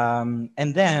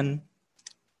then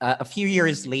a few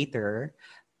years later,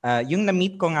 yung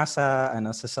na-meet ko nga sa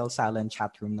Salsalan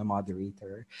chat room na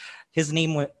moderator, his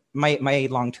name was my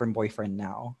long-term boyfriend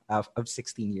now of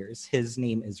 16 years. His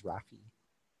name is Rafi.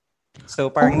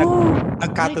 So parang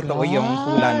nagkatotoo yung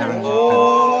hula ng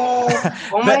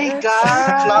Oh my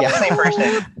God! Not the same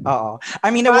person. Oo.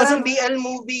 I mean, it Parang wasn't BL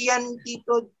movie yan,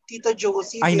 Tito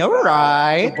Josie. I know,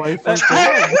 right? The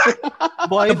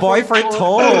Boy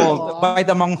foretold by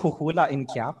the manghuhula in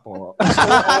Quiapo.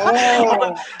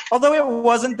 Although it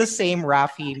wasn't the same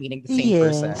Rafi, meaning the same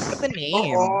person, but the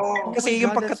name. Kasi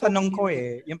yung pagkatanong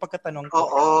ko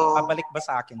babalik ba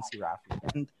sa akin si Rafi?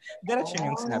 And diretso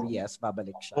yung sinabi, yes,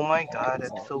 babalik siya. Oh my God,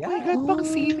 it's so Oh my God, pang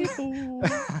sino to?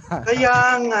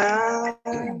 Kaya nga.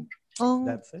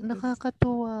 That's it.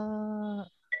 Nakakatuwa.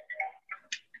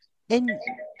 And,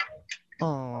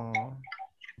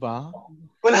 Ba?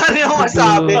 Wala na yung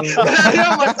masabi.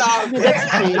 That's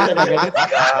fate talaga.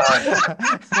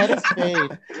 That is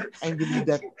fate. I believe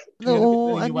that.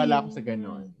 No, Naniniwala ako sa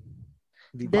ganon.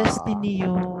 Destiny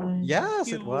yun.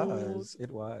 Yes, it was.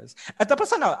 It was. At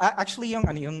tapos actually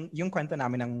yung kwento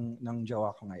namin ng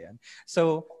jowa ko ngayon.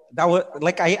 So that was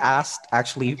like I asked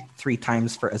actually 3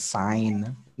 times for a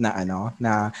sign na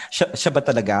siya ba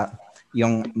talaga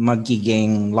yung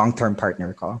magiging long-term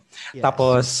partner ko. Yes.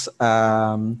 Tapos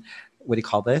what do you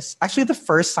call this? Actually the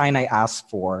first sign I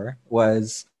asked for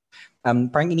was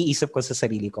parang iniisip ko sa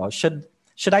sarili ko, should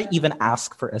I even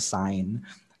ask for a sign?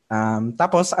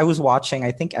 Tapos I was watching,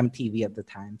 I think, MTV at the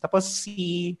time. Tapos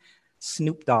si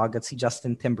Snoop Dogg at si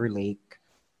Justin Timberlake,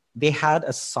 they had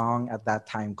a song at that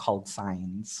time called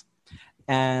Signs.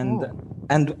 And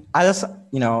as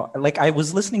like I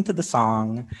was listening to the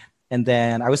song, and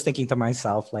then I was thinking to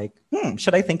myself, like,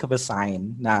 should I think of a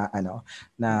sign?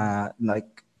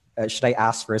 Should I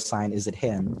ask for a sign? Is it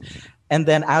him? And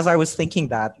then as I was thinking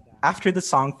that, after the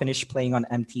song finished playing on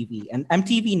MTV, and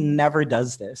MTV never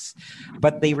does this,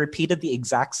 but they repeated the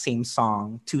exact same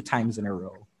song 2 times in a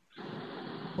row.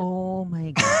 Oh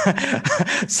my God.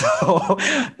 So,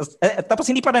 tapos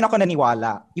hindi pa rin ako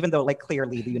naniwala, even though like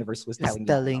clearly the universe was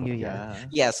telling you, yeah.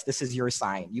 Yes, this is your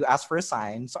sign. You asked for a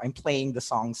sign, so I'm playing the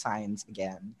song Signs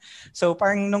again. So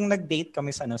parang nung nag-date kami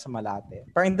sa Malate,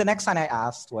 parang the next sign I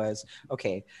asked was,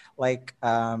 okay, like,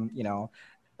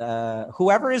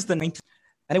 whoever is the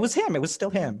and it was him. It was still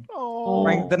him. Oh.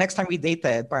 Parang the next time we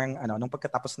dated, parang nung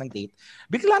pagkatapos ng date,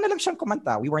 bigla na lang siyang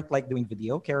kumanta. We weren't like doing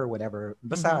video care or whatever.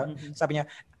 Basta sabi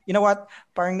niya, you know what?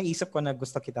 Parang naisip ko na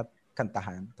gusto kita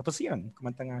kantahan. Tapos yun,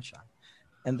 kumanta nga siya.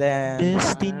 And then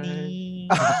Destiny.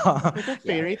 Like a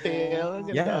fairy tale.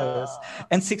 Yes.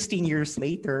 And 16 years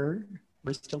later,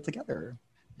 we're still together.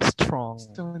 Strong.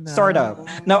 Sort of.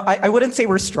 No, I wouldn't say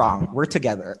we're strong. We're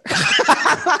together.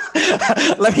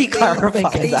 Let me clarify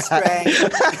that.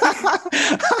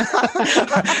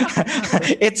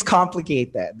 It's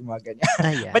complicated.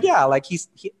 Yeah. But yeah, like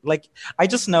I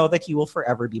just know that he will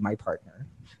forever be my partner.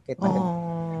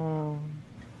 Oh.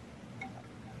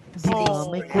 Diba,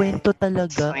 may kwento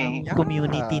talaga ang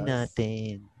community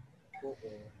natin.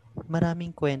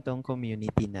 Maraming kwento ang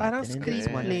community natin. Parang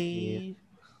screenplay.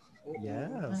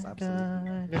 Yes,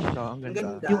 absolutely. Ang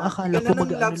ganda. Yung akala ko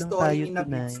mag-ano lang tayo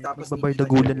tonight.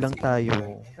 Magbabardagulan lang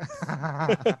tayo.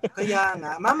 Kaya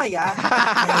nga. Mamaya.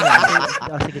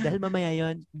 Sige, dahil mamaya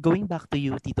yun, going back to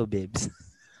you, Tito Bibs.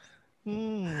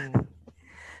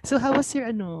 So, how was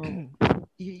your,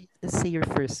 let's say your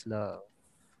first love?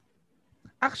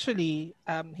 Actually,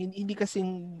 hindi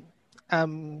kasing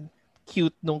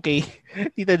cute nung kay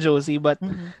Tita Josie, but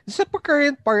sa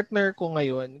current partner ko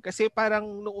ngayon, kasi parang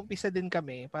nung umpisa din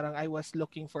kami, parang I was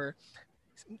looking for,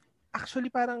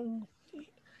 actually parang,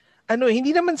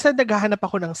 hindi naman sa naghahanap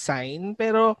ako ng sign,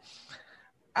 pero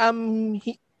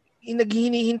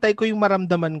hinihintay ko yung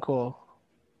maramdaman ko.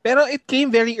 Pero it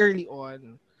came very early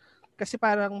on. Kasi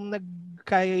parang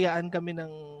nagkayayaan kami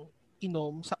ng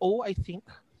inom sa I think.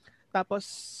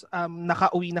 Tapos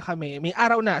nakauwi na kami. May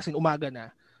araw na, umaga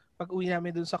na. Pag-uwi namin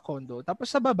dun sa condo. Tapos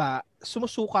sa baba,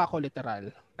 sumusuka ako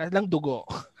literal. Lang dugo.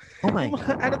 Oh my.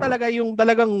 Ano talaga yung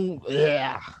talagang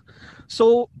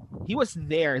So, he was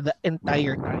there the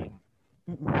entire time.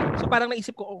 So parang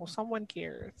naisip ko, someone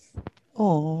cares.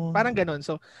 Oh. Parang ganun.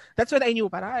 So, that's when I knew,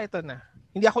 ito na.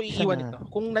 Hindi ako iiwan ito.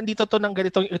 Kung nandito to ng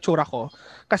ganitong itsura ko.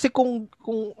 Kasi kung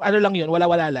ano lang yun,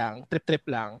 wala-wala lang, trip-trip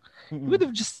lang, he would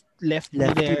have just left me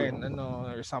there and,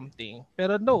 or something.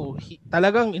 Pero no,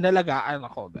 talagang inalagaan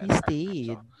ako. He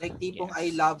stayed. So, like tipong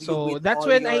I love you with that's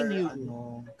all when your I knew.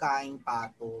 Kaing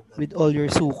pato. With all your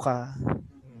suka.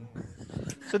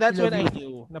 So that's when I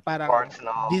knew na parang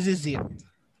this is it.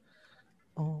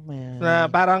 Oh man. Na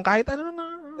parang kahit ano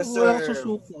na, walang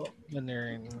susuko.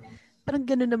 Ganun. Parang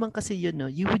gano'n naman kasi yun, no?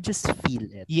 You would just feel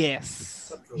it. Yes.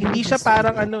 Hindi siya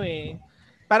parang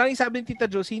parang sabi ni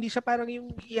Tita Josie, hindi siya parang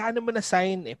yung iano mo na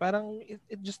sign Parang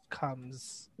it just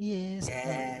comes. Yes.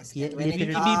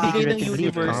 Ibibigay ng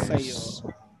universe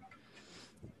sa'yo.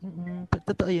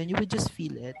 Totoo yun. You would just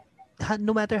feel it.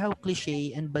 No matter how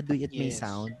cliche and baduy it may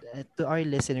sound, to our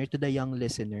listener, to the young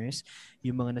listeners,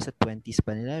 yung mga nasa 20s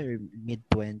pa nila or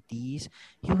mid-20s,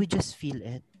 you would just feel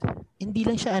it. Hindi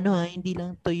lang siya hindi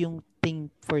lang to yung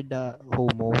thing for the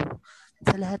homo.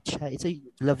 Sa lahat siya.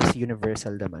 Love is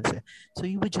universal naman. So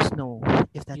you would just know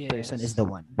if that person is the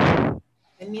one.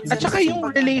 At saka yung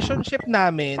relationship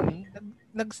namin,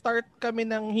 nag-start kami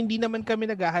hindi naman kami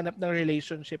naghahanap ng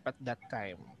relationship at that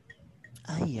time.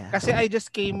 Yeah. Kasi I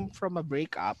just came from a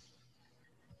breakup.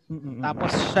 Tapos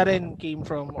siya rin came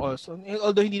from also,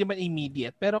 although hindi naman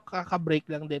immediate, pero kaka-break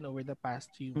lang din over the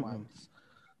past few months.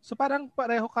 So parang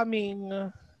pareho kaming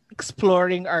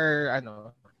exploring our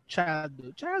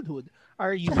childhood,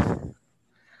 our youth.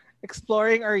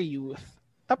 Exploring our youth.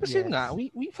 Tapos yun nga,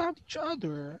 we found each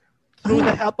other through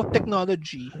the help of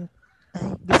technology.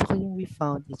 Ay, gusto ko yung we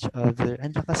found each other.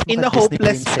 In a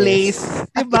hopeless place.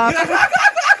 Diba?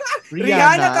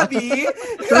 Rihanna ka, B?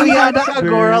 Rihanna ka,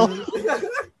 girl.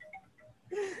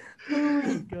 Oh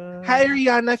my God. Hi,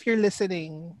 Rihanna, if you're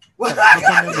listening. Baka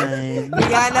naman.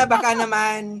 Rihanna, baka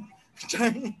naman.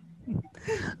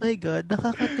 My God,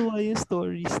 nakakatuwa yung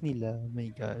stories nila. My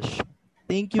gosh.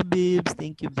 Thank you, Bibs.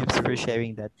 Thank you, Bibs, for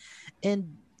sharing that.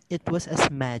 And it was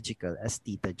as magical as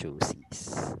Tita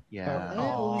Josie's. Yeah.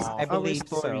 I believe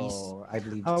so.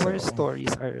 Our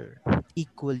stories are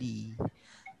equally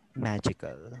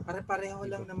magical. Pare-pareho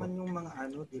lang naman yung mga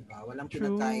di ba? Walang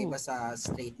pinagkaiba sa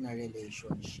straight na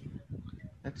relationship.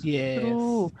 Yes.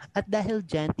 True. At dahil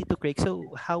dyan, Tito Craig, so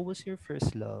how was your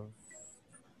first love?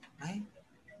 Ay,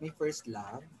 my first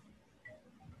love?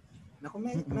 Naku,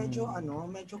 medyo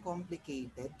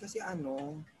complicated kasi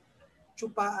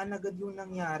tsupaan agad yung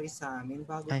nangyari sa amin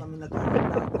bago kami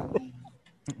nag-aalaman.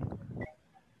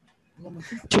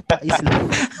 Chupa is love.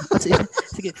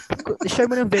 Sige, share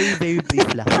mo ng very, very brief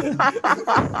lang.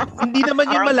 Hindi naman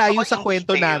yun malayo sa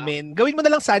kwento namin. Gawin mo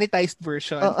na lang sanitized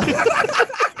version.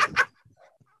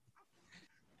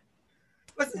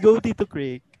 Go, Tito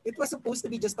Craig. It was supposed to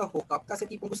be just a hookup kasi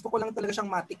tipong gusto ko lang talaga siyang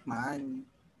matikman.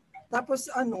 Tapos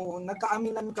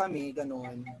nagkaaminan kami,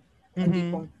 gano'n.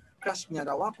 Tipong crush niya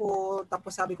raw ako.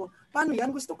 Tapos sabi ko, paano yan?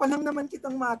 Gusto ko lang naman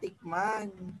kitang matikman.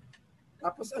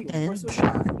 Tapos pursue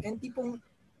siya. And tipong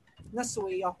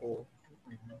nasway ako.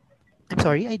 I'm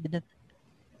sorry, I didn't.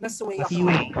 Nasway ako.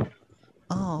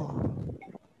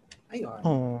 Ayun.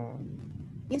 Oh.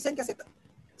 Minsan kasi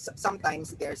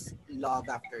sometimes there's love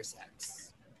after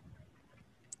sex.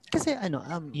 Kasi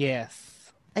yes.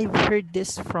 I've heard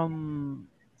this from,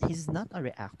 he's not a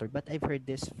reactor, but I've heard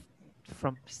this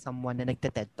from someone na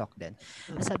nagte-TED Talk din.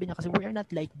 Sabi niya kasi we are not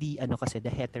like the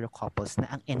hetero couples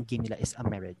na ang end game nila is a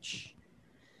marriage.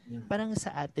 Parang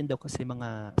sa atin daw kasi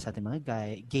sa ating mga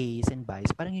gays and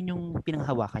bis, parang yun yung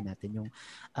pinanghawakan natin, yung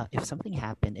if something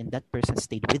happened and that person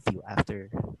stayed with you after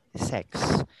sex,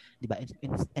 di ba,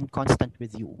 and constant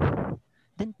with you,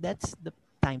 then that's the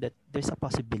time that there's a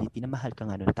possibility na mahal ka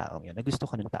nga ng taong yun, na gusto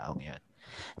ka ng taong yun.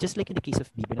 Just like in the case of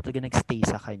Bibi, na talaga nagstay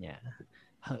sa kanya,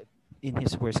 in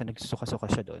his words, na nagsuka-suka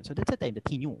siya doon. So that's the time that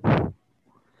he knew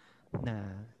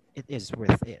na it is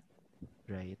worth it.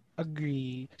 Right?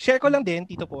 Agree. Share ko lang din,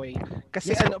 Tito Poy.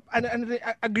 Kasi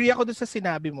agree ako dun sa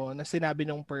sinabi mo, na sinabi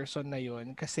ng person na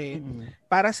yun. Kasi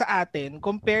para sa atin,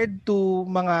 compared to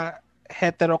mga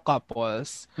hetero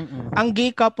couples, ang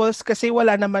gay couples kasi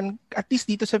wala naman, at least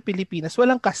dito sa Pilipinas,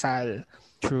 walang kasal.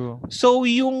 True. So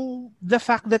the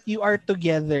fact that you are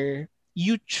together,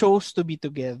 you chose to be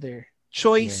together.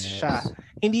 Choice siya.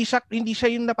 Hindi siya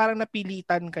yung na parang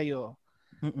napilitan kayo.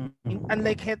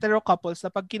 Unlike hetero couples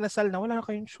na pag kinasal na, wala na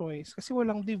kayong choice kasi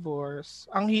walang divorce.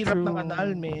 Ang hirap ng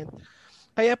annulment.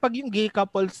 Kaya pag yung gay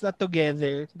couples na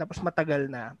together, tapos matagal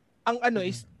na, ang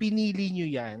is pinili nyo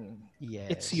yan. Yes.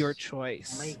 It's your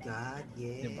choice. Oh my God,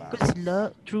 yes. Diba? Because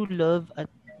true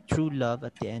love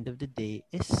at the end of the day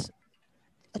is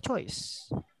a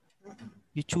choice.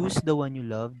 You choose the one you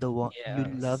love, you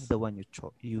love the one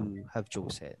you have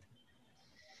chosen.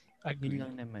 Agree. Yun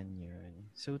lang naman yun.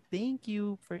 So, thank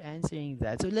you for answering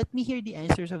that. So, let me hear the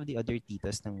answers of the other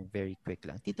titos ng very quick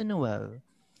lang. Tito Noel,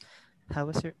 how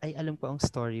was your... Ay, alam ko ang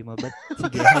story mo, but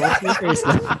sige, how was your first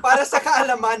love? Para sa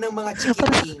kaalaman ng mga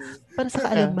chikiting. Para sa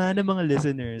kaalaman ng mga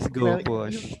listeners. Go,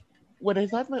 push. What I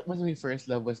thought was my first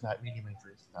love was not really my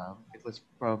first love. It was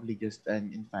probably just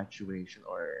an infatuation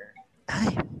or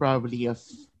probably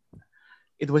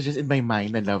it was just in my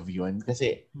mind na love yun.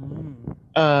 Kasi,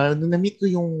 nung na-meet ko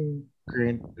yung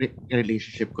current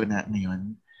relationship ko na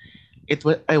ngayon,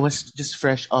 I was just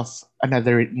fresh off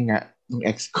another, nung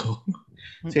ex ko.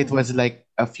 So it was like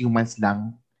a few months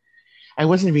lang. I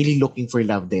wasn't really looking for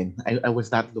love then. I was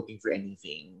not looking for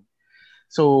anything.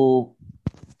 So,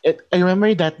 I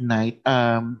remember that night,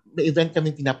 the event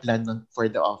kami pinaplan nun for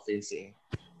the office eh.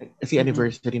 Kasi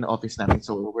anniversary ng office namin.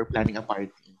 So, we're planning a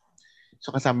party. So,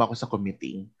 kasama ako sa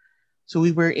committee. So, we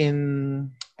were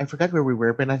I forgot where we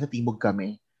were, pero nasa Timog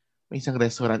kami. May isang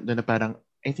restaurant doon na parang,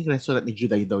 I think restaurant ni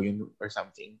Juday daw yun or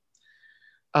something.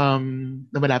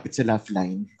 Na malapit sa Laugh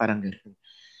Line. Parang gano'n.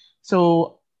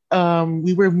 So,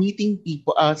 we were meeting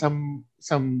people,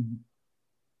 some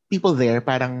people there,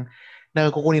 parang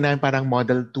nagkukunin namin parang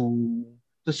model to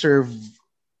serve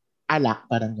alak,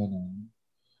 parang gano'n.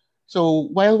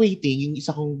 So, while waiting, yung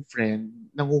isa kong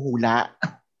friend, nanguhula.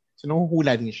 So,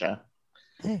 nanguhula din siya.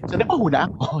 So,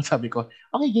 napahula ako. Sabi ko,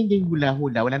 okay, gang,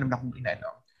 hula-hula. Wala naman akong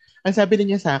inano. Ang sabi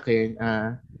niya sa akin,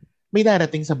 may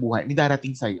darating sa buhay. May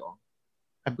darating sa'yo.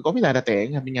 Sabi ko, may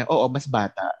darating? Sabi niya, oo, mas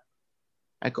bata.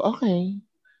 Sabi ko, okay.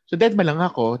 So, dead ma lang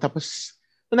ako. Tapos,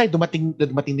 dumating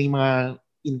na yung mga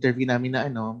interview namin na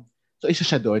So, isa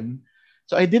siya doon.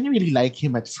 So, I didn't really like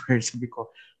him at first. Sabi ko,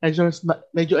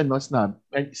 medyo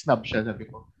snob siya. Sabi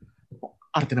ko,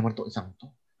 arte naman to isang to.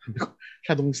 Sabi ko,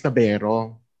 masyadong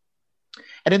snobero.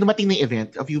 And then dumating na yung event.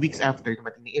 A few weeks after,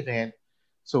 dumating na yung event.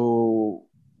 So,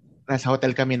 nasa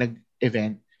hotel kami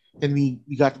nag-event. Then we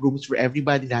got rooms for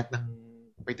everybody, lahat ng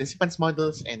participants,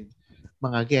 models, and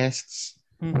mga guests.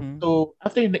 So,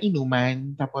 after na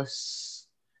inuman, tapos,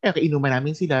 kainuman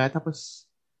namin sila. Tapos,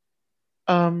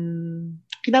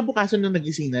 kinabukasan nung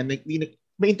nagising na,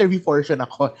 may interview portion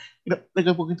ako.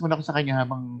 Nagpapukit muna ako sa kanya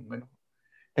habang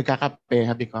nagkakape,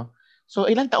 sabi ko. So,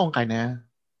 ilang taong ka na?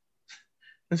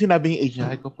 Nung sinabi yung age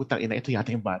niya, ko, putang ina, ito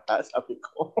yata yung bata. Sabi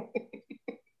ko.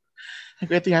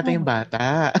 Ito yata yung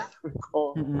bata. Sabi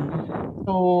ko.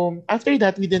 So, after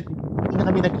that, hindi na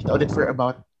kami nakita ulit for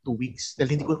about 2 weeks.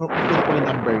 Dahil hindi ko yung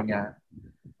number niya.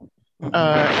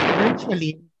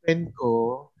 Eventually, friend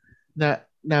ko,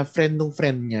 na friend nung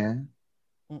friend niya,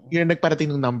 yun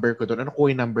nagparating ng number ko doon. Ano ko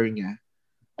yung number niya?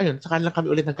 Ayun, saka lang kami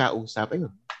ulit nagkausap.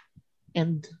 Ayun.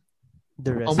 And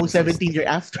almost 17 years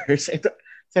after.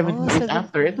 17 years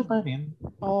after, ito pa rin.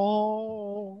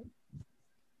 Oh.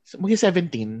 So,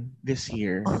 mag-17 this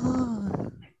year.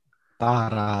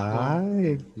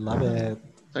 Taray. Love it.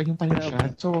 So, ayun pala siya.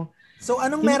 So,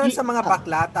 anong meron sa mga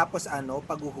bakla tapos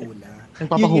paghuhula?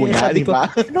 Nagpapahula, di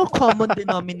ba? No common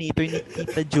denominator ni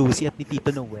Tita Josie at ni Tito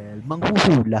Noel?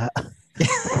 Manghuhula.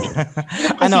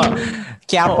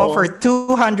 Quiapo for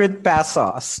 200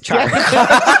 pesos. Char.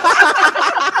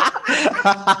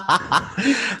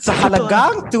 Sa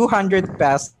halagang 200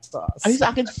 pesos. Ay,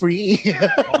 sa akin free.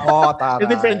 Taray.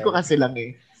 Kasi friend ko kasi lang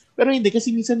eh. Pero hindi,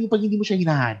 kasi minsan yung pag hindi mo siya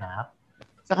hinahanap,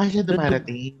 saka siya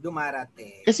dumarating.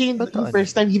 Kasi yung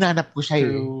first time hinanap ko siya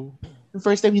eh. Yung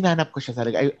first time hinanap ko siya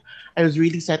talaga. I was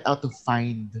really set out to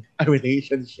find a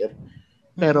relationship.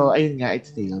 Pero ayun nga, it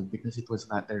failed because it was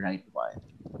not the right one.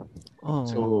 Oh.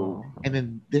 So, and then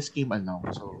this came along.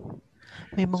 So,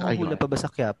 may mga hula pa ba sa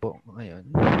Quiapo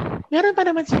ngayon? Meron pa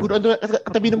naman siguro.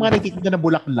 Katabi ng mga nagtitinda na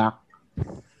bulaklak.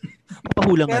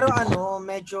 Pahula nga. Pero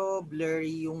medyo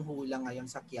blurry yung hula ngayon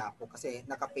sa Quiapo kasi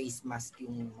naka-face mask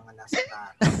yung mga nasa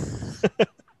tao.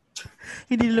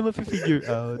 Hindi nila ma-figure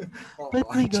out.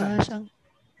 But my gosh,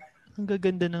 ang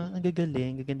gaganda ang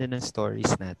gaganda ng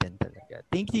stories natin talaga.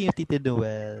 Thank you, Tito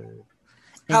Noel.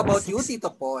 How about you,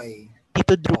 Tito Poy?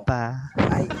 Tito Drew pa.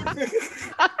 Ay.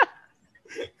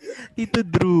 Tito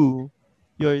Drew,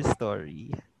 your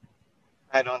story.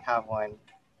 I don't have one.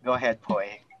 Go ahead,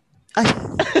 Poy.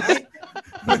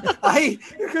 Ay!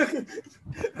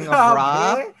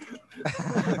 Grabe.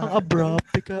 Ang abrupt.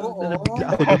 Teka, Oo. bigla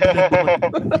ako doon.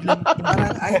 Biglang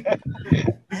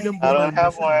I don't bumanda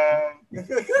have sa akin.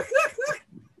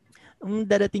 one.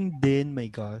 Darating din, my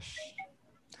gosh.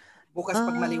 Bukas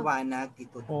pag maliwanag,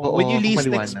 ito. When you Oo, least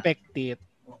maliwanag. expect it.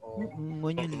 Oo.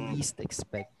 When you least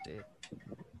expect it.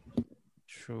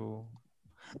 True.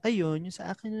 Ayun, yung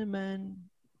sa akin naman,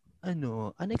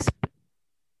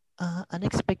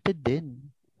 unexpected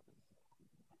din.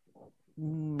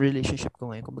 Relationship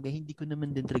ko ngayon. Kumbaga, hindi ko naman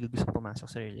din talaga gusto pumasok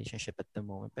sa relationship at the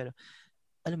moment. Pero,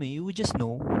 alam mo, you would just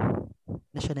know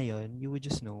na siya na yun. You would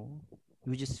just know.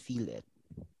 You would just feel it.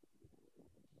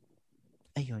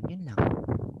 Ayun, yun lang.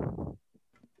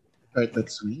 Right,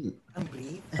 that's sweet. Ang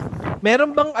brief.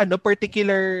 Meron bang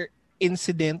particular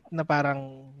incident na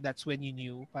parang that's when you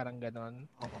knew? Parang ganon?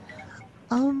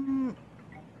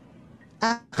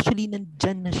 Actually,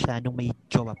 nandyan na siya nung may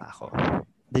jowa pa ako.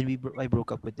 Then I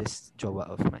broke up with this jowa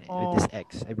of mine, with this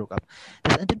ex. I broke up.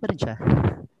 Tapos andun pa rin siya.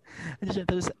 Andun siya.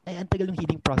 Tapos ang tagal ng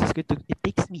healing process ko. It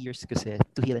takes me years kasi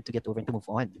to heal and to get over and to move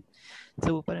on.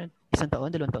 So parang 1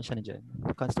 taon, 2 taon siya na dyan.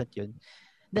 Constant yun.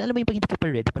 Then alam mo yung pag hindi ka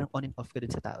pa ready, parang on and off ka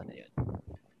dun sa tao na yun.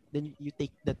 Then you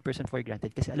take that person for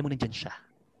granted kasi alam mo nandyan siya.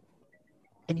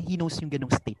 And he knows yung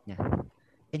ganong state niya.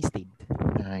 And he stayed.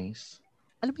 Nice.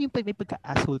 Alam mo yung may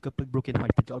pagka-asshole ka pag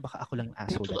broken-hearted ka or baka ako lang yung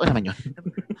asshole. Totoo naman yun.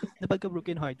 Na pagka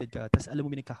broken-hearted ka, tapos alam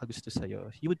mo may nagkakagusto sa'yo,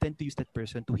 you would tend to use that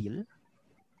person to heal?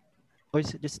 Or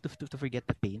just to forget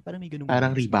the pain? Parang may ganung...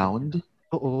 Parang rebound?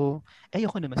 Oo.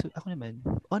 Ako naman,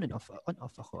 on off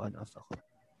ako.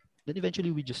 Then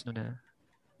eventually we just know na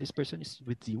this person is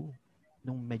with you.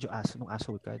 Nung medyo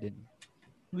asshole ka, then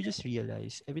we just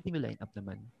realize everything will line up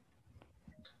naman.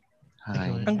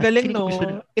 Hi. Ang galing, Feeling ko no? gusto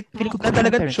na- Feeling ko gusto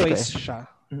talaga ng parents choice ko siya.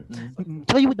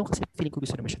 Tsaka you would know kasi feeling ko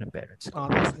gusto naman siya ng parents ko. Oh,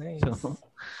 that's nice. So,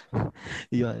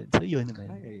 yun naman.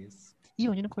 Nice.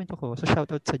 Yun ang kwento ko. So,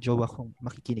 shoutout sa jowa kong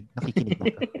nakikinig nito.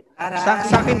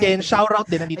 Sa akin din, shoutout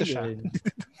din, nandito siya. Ayun.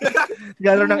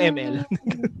 Galo ng ML.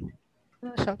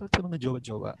 Shoutout sa mga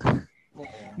jowa-jowa.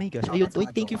 My gosh. Ayun,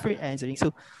 thank you for answering.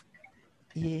 So,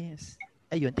 yes.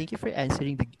 Ayun, thank you for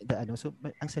answering the So,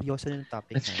 ang seryoso na ng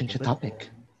topic. Let's change the topic.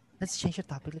 Let's change the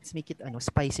topic. Let's make it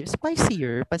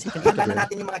spicier. Pansin ka Handa na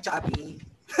natin yung mga chubby.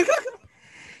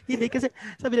 Hindi, kasi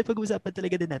sabi na pag-uusapan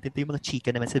talaga din natin ito yung mga chika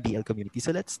naman sa BL community.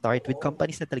 So let's start with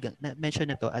companies na talagang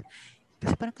na-mention na to. At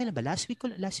kasi parang kailan ba? Last week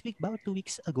ba? 2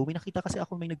 weeks ago, may nakita kasi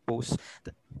ako may nag-post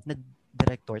na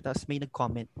director. Tapos may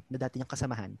nag-comment na dati niyang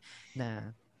kasamahan na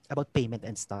about payment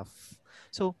and stuff.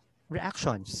 So,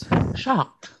 reactions.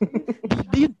 Shocked.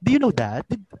 Do you know that?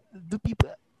 Do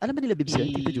people... Alam ba nila, Bibs, yan?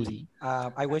 Tito Josie?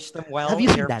 I wish them well Have in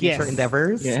you their seen that? future Yes.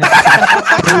 endeavors. Yeah.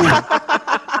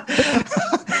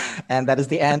 And that is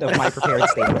the end of my prepared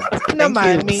statement.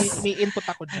 Naman, may input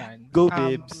ako dyan. Go,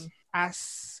 Bibs. As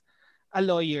a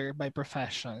lawyer by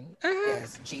profession,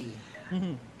 Yes, G.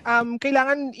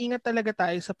 kailangan ingat talaga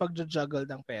tayo sa pag-juggle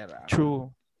ng pera.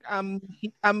 True.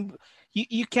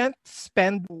 You can't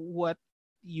spend what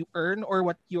you earn or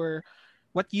what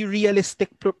you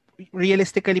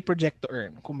realistically project to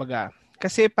earn, kumbaga.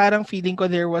 Kasi parang feeling ko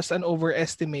there was an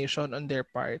overestimation on their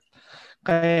part.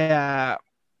 Kaya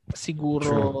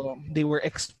siguro they were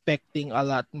expecting a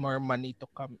lot more money to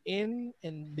come in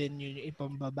and then yun yung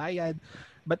ipambabayad,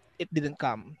 but it didn't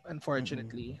come,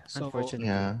 unfortunately. So,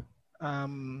 Unfortunately. Yeah.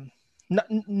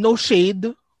 no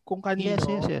shade kung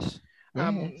kanino. Yes.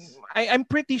 I'm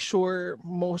pretty sure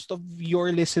most of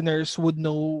your listeners would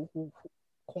know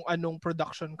kung anong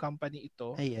production company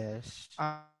ito. Yes.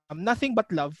 Nothing but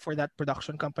love for that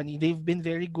production company. They've been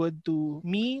very good to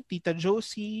me, Tita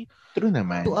Josie. True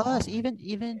naman. To us, even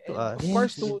to us. Of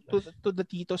course, to the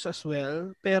titos as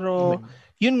well. Pero,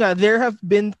 yun nga, there have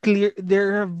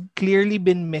clearly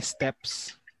been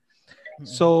missteps.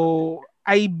 So,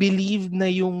 I believe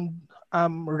na yung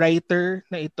writer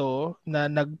na ito na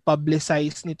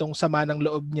nag-publicize nitong sama ng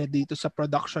loob niya dito sa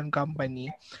production company,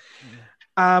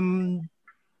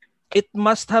 it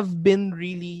must have been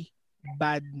really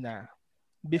bad na.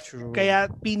 Kaya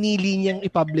pinili niyang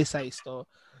i-publicize to.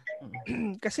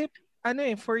 Kasi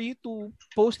for you to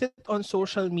post it on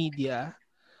social media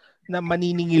na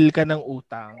maniningil ka ng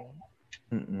utang,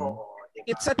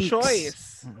 it's a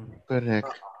choice. Correct.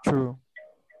 True.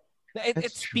 It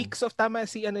speaks of, tama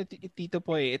si Tito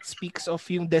Poy, it speaks of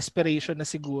yung desperation na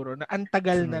siguro na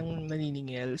antagal ng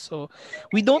naniningil. So,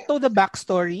 we don't know the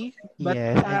backstory, but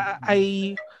yes.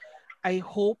 I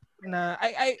hope na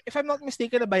if I'm not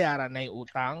mistaken, nabayaran na yung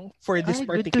utang for this Good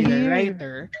to particular hear.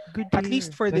 writer. Good to At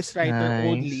least hear. for That's this writer nice.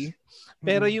 only.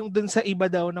 Pero yung dun sa iba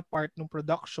daw na part ng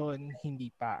production,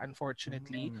 hindi pa,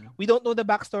 unfortunately. We don't know the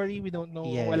backstory. We don't know.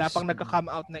 Wala pang nagka-come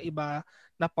out na iba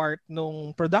na part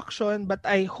nung production. But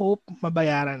I hope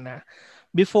mabayaran na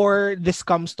before this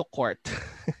comes to court.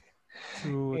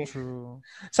 True.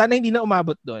 Sana hindi na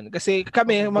umabot doon. Kasi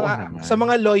kami, sa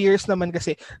mga lawyers naman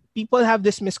kasi, people have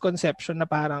this misconception na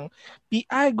parang,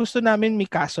 gusto namin may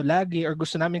kaso lagi or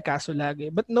gusto namin kaso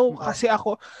lagi. But no, kasi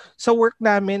ako, sa work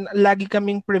namin, lagi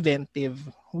kaming preventive.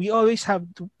 We always have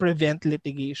to prevent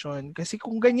litigation. Kasi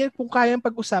kung ganyan, kung kayang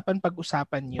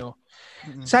pag-usapan nyo.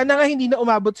 Sana nga hindi na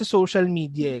umabot sa social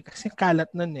media kasi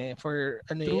kalat nun for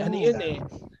ano yun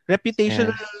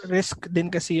reputational risk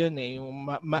din kasi yun yung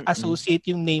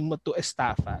ma-associate yung name mo to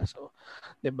estafa. So,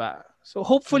 'di ba? So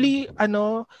hopefully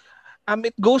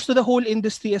it goes to the whole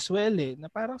industry as well na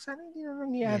parang sana hindi na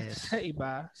nangyayari sa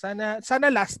iba. Sana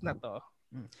last na to.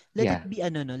 Let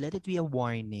it be a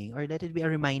warning or let it be a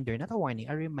reminder, not a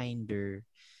warning, a reminder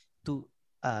to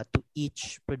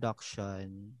each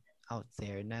production out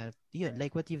there na yun,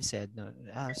 like what you've said,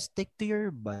 stick to your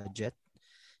budget,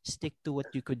 stick to what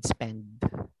you could spend,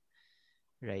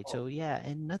 right? So yeah,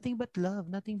 and nothing but love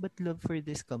for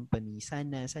this company.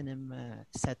 Sana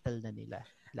ma-settle na nila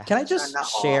lahat. Can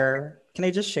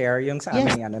I just share yung sa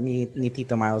amin ni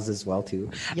Tito Miles as well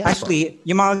too? Yes, actually,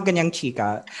 yung mga ganyang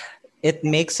chika, it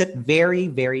makes it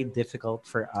very, very difficult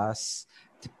for us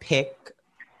to pick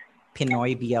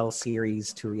Pinoy BL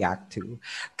series to react to.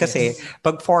 Kasi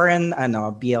pag foreign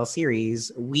BL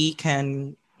series, we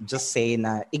can just say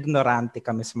na ignorante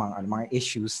kami sa mga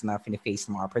issues na fini-face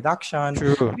ng mga production.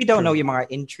 We don't know yung mga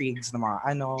intrigues ng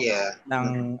mga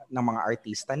ng mga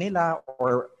artista nila,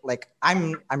 or like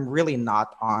I'm really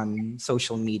not on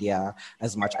social media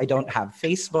as much. I don't have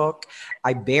Facebook.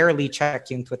 I barely check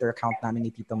yung Twitter account namin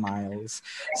ni Tito Miles.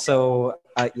 So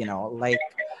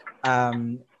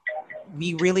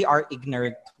we really are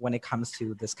ignorant when it comes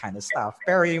to this kind of stuff.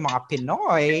 Pero yung mga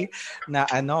Pinoy na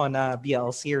na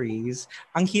BL series,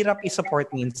 ang hirap i-support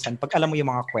minsan pag alam mo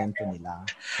yung mga kwento nila.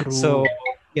 True. So,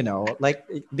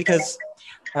 because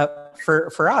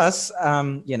for us,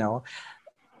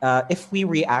 if we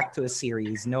react to a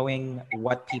series knowing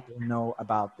what people know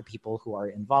about the people who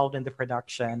are involved in the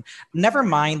production, never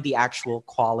mind the actual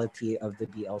quality of the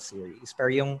BL series. Pero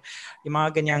yung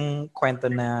mga ganyang kwento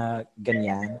na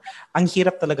ganyan, ang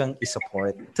hirap talagang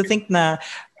i-support. To think na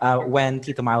when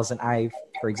Tito Miles and I,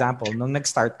 for example, nung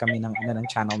nag-start kami ng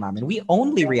channel namin, we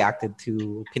only reacted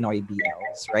to Pinoy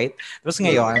BLs, right? Tapos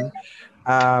ngayon,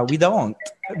 we don't,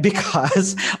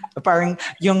 because parang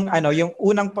yung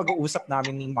unang pag-uusap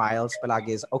namin ni Miles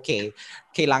palagi is, okay,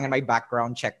 kailangan may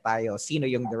background check tayo. Sino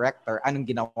yung director? Anong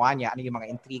ginawa niya? Ano yung mga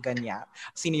intriga niya?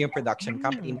 Sino yung production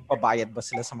company? Nagbabayad ba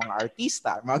sila sa mga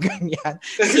artista? Mga ganyan.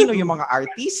 Sino yung mga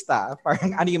artista?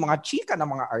 Parang ano yung mga chika ng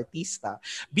mga artista?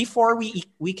 Before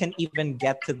we can even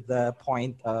get to the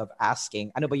point of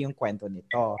asking, ano ba yung kwento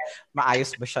nito?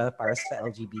 Maayos ba siya para sa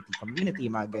LGBT community?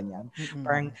 Mga ganyan.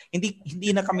 Parang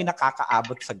hindi na kami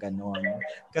nakakaabot sa ganon.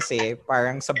 Kasi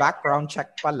parang sa background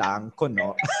check pa lang,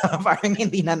 parang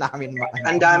hindi na namin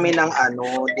ang dami ng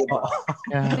di ba?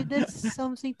 But that's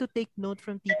something to take note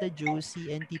from Tita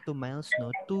Josie and Tito Miles,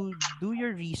 to do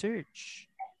your research.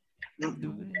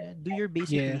 Do your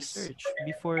basic research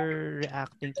before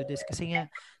reacting to this. Kasi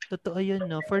nga, totoo yun,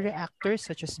 for reactors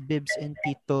such as Bibs and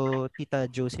Tita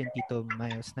Josie and Tito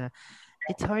Miles, na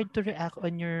it's hard to react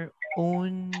on your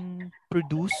own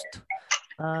produced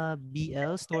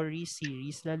BL story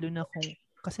series, lalo na kung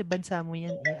kasi bansa mo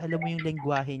yan, alam mo yung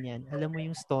lengguwahe niyan, alam mo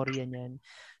yung storya niyan.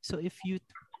 So if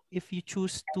you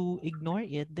choose to ignore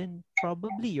it, then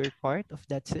probably you're part of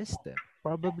that system.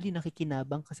 Probably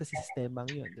nakikinabang ka sa sistemang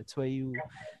yun. That's why you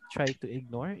try to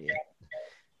ignore it.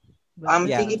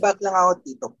 Piggyback lang ako,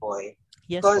 Tito Boy.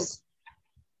 Yes, because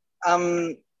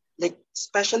like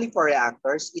especially for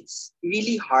reactors, it's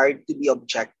really hard to be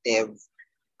objective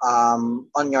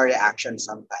on your reaction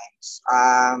sometimes.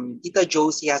 Tita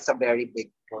Josie has a very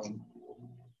big point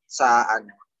sa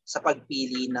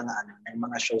pagpili ng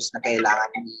mga shows na kailangan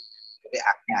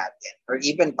i-react natin or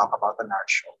even talk about on our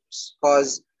shows.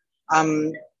 Because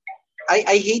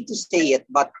I hate to say it,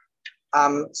 but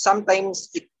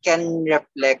sometimes it can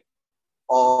reflect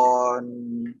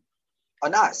on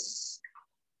us,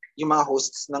 yung mga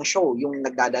hosts ng show, yung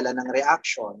nagdadala ng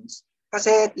reactions.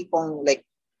 Kasi tipong like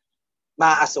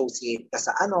ma-associate ka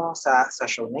sa sa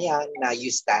show na yan, na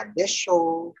you stand this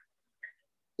show,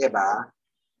 'di ba?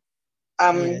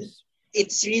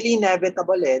 it's really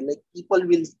inevitable like people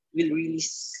will really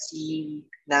see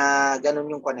na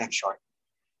ganun yung connection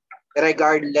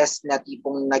regardless na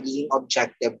tipong naging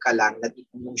objective ka lang na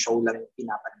tipong yung show lang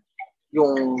yung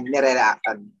yung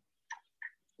nire-reactan,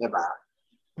 diba?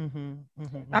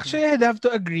 Actually, I'd have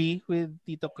to agree with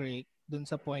Tito Craig dun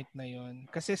sa point na yun.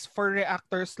 Kasi for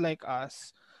reactors like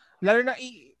us, lalo na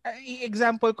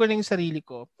i-example ko na yung sarili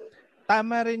ko,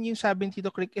 tama rin yung sabi ni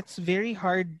Tito Craig, it's very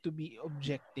hard to be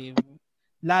objective.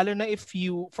 Lalo na if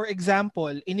you, for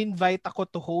example, in-invite ako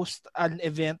to host an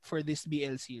event for this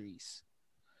BL series.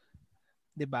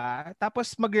 'Di ba?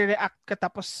 Tapos magre-react ka,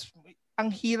 tapos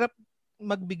ang hirap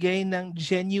magbigay ng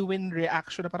genuine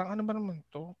reaction na parang ano ba naman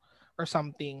to? Or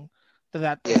something to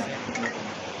that effect.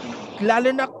 Lalo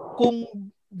na kung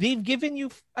they've given you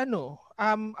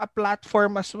a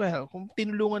platform as well. Kung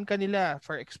tinulungan ka nila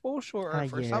for exposure or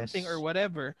for something or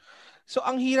whatever. So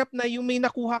ang hirap na yung may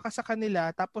nakuha ka sa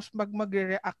kanila tapos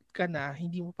magre-react ka na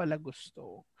hindi mo pala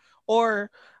gusto.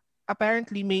 Or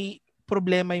apparently may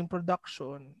problema yung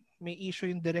production, may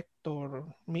issue yung director,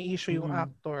 may issue yung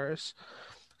actors.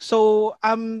 So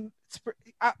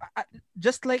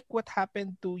just like what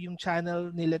happened to yung channel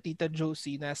nila Tita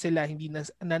Josie na sila hindi na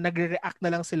nagre-react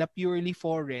na lang sila purely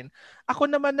foreign.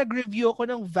 Ako naman nag-review ako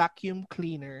ng vacuum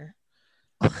cleaner.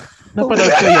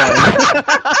 Napanood ko yan.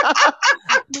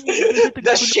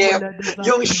 The chef.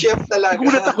 Yung chef talaga.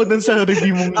 Gulat ako dun sa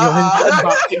review mong yun. Sa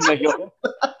unboxing na yun.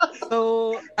 So,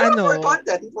 for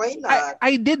content, why not?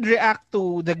 I did react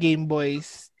to the Game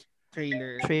Boys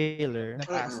trailer. The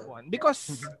past one.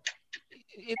 Because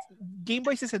Game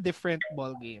Boys is a different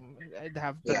ball game. I'd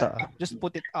have to just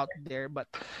put it out there. But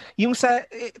yung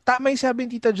tama yung sabi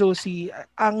ni Tita Josie,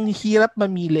 ang hirap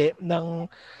mamili ng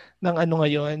ano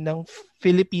ngayon, ng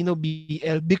Filipino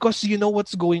BL because you know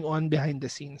what's going on behind the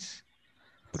scenes.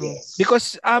 True. Yes.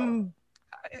 Because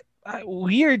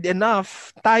weird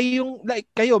enough, tayong like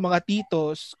kayo mga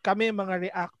titos, kami mga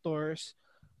reactors,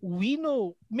 we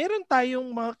know meron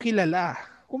tayong mga kilala.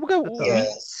 Kumbaga,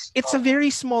 it's a very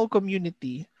small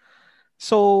community.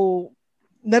 So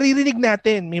naririnig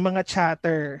natin may mga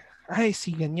chatter. Ay,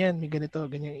 ganyan, may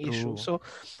ganyan issue. So,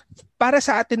 para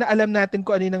sa atin na alam natin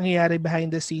kung ano yung nangyayari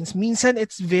behind the scenes, minsan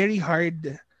it's very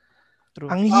hard.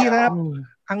 True.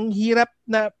 Ang hirap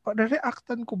na,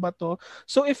 reactan ko ba to?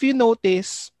 So, if you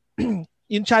notice,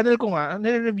 yung channel ko nga,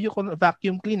 nire-review ko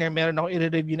vacuum cleaner, meron ako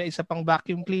i-review na isa pang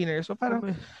vacuum cleaner. So,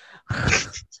 parang,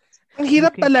 ang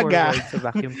hirap talaga.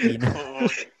 Sa vacuum cleaner.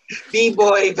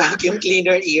 B-Boy vacuum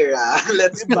cleaner era.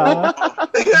 Let's go.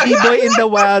 B-Boy in the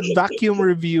Wild vacuum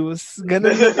reviews.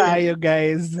 Ganun na tayo,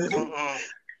 guys.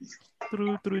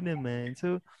 True naman.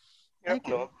 So, yun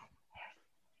nga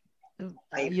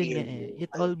it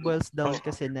all boils down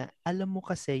kasi na alam mo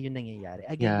kasi yung nangyayari.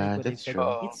 Again, like what I said,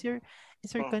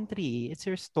 it's your country, it's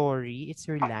your story, it's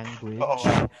your language.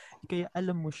 Kaya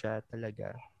alam mo siya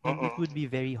talaga. And it would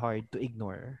be very hard to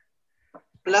ignore.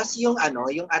 Plus yung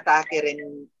yung atake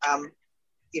rin,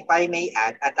 if I may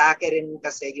add, atake rin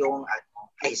kasi yung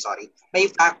may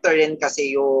factor rin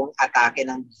kasi yung atake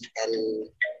ng BL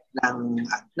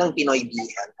ng Pinoy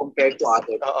BL compared to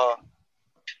other.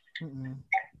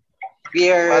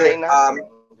 We're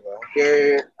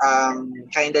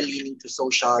kind of leaning to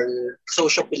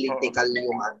socio-political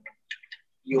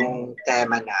yung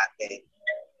tema natin.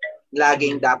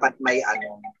 Laging dapat may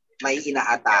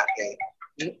inaatake.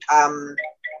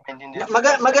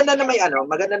 Maganda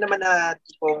naman na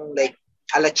tipong like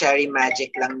ala cherry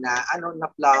magic lang na na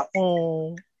fluff.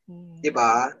 Di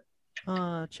ba?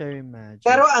 Cherry magic.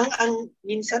 Pero ang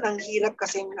minsan ang hirap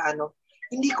kasi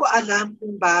hindi ko alam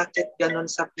kung bakit ganon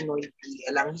sa Pinoy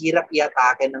PL. Ang hirap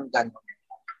iatake ng ganon.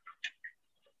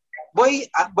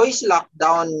 Boys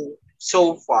Lockdown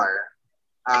so far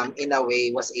in a way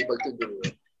was able to do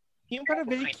it. Yung parang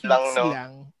very cute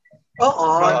lang.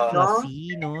 Oo,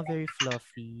 fluffy, no? Very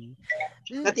fluffy.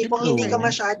 Na tipong hindi ka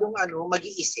masyadong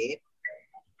mag-iisip.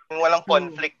 Yung walang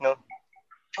conflict, no?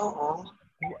 Oo.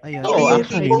 Ayun. Yung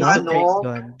tipong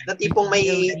na tipong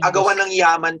may agawan ng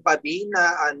yaman pa na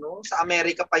sa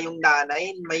Amerika pa yung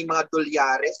nanay, may mga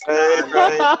dolyares na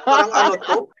parang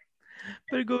to.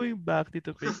 Pero going back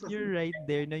dito, Chris, you're right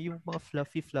there na yung mga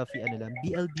fluffy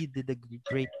BLD did a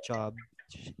great job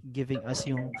giving us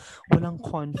yung walang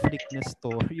conflict na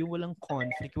story, yung walang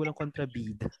conflict, walang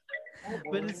kontrabida.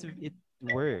 But it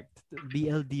worked.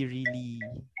 BLD really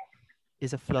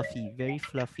is a very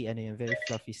fluffy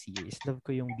series. Love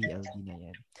ko yung BLD na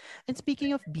yan. And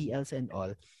speaking of BLs and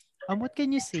all, what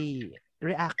can you say?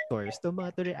 Reactors,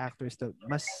 mga reactors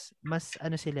mas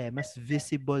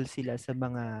visible sila sa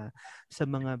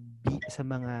mga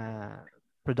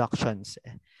productions.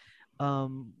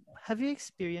 have you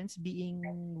experienced being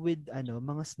with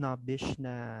mga snobbish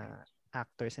na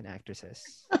actors and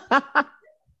actresses?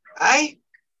 Ay!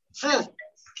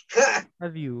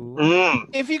 Have you?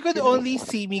 If you could only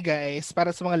see me, guys,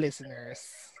 para sa mga listeners.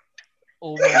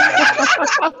 Oh my God.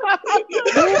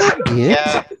 Meron, Gibbs?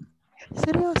 Yeah.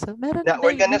 Seryoso? Meron?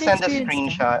 We're gonna may send a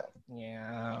experience ka? screenshot.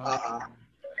 Yeah.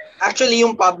 Actually,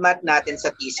 yung PubMat natin sa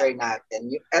teaser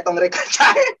natin, etong record.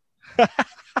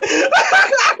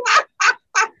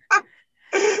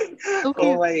 Okay.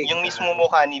 Oh my Yung God. mismo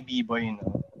mukha ni B-Boy,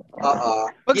 no? Oo.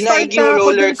 Mag-start Ginaig yung na ako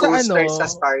roller dun sa coaster ano, sa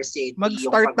Star City.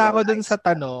 Mag-start na ako dun sa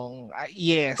tanong.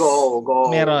 Yes. Go.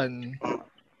 Meron.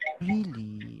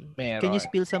 Really? Meron. Can you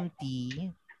spill some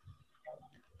tea?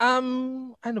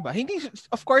 Ano ba? Hindi,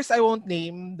 of course, I won't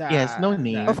name the... Yes, no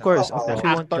name. Of course, Oo. we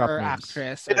won't actor drop or names.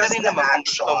 actress. Pero din naman kung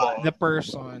gusto mo. The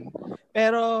person.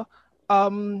 Pero,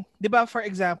 di ba, for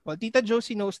example, Tita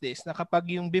Josie knows this, na kapag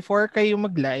yung before kayo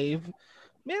mag-live,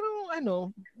 merong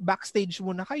backstage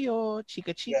muna kayo,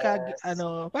 chika-chika, Yes.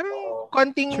 parang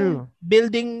konting True.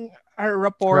 building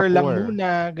rapport lang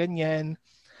muna, ganyan.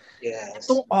 Yes.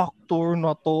 Itong actor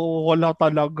na to, wala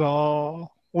talaga.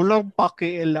 Walang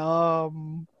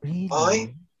pakialam. Really?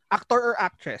 Ay. Actor or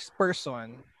actress,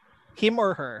 person, him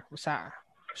or her,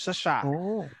 siya.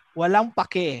 Oh. Walang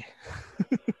pake.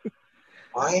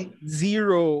 Ay.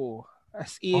 Zero.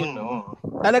 As in. Oh, no.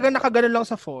 Talagang nakagano lang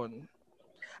sa phone.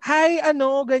 Hi,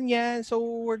 ganyan. So,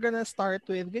 we're gonna start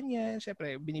with ganyan.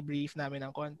 Siyempre, binibrief namin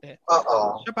ng konti.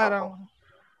 Oo. Siya parang,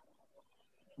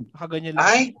 nakaganyan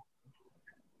lang.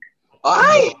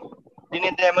 Ay!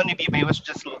 Dinidemo ni B-Boy was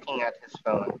just looking at his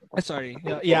phone. Sorry.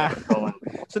 Yeah.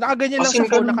 So, nakaganyan lang Kasi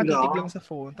sa phone, ganun nakatitig lang. lang sa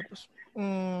phone. Tapos,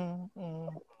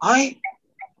 Ay!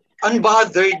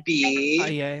 Unbothered, B.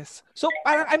 yes. So,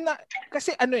 parang I'm not,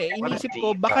 kasi inisip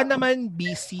ko, baka naman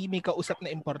busy, may kausap na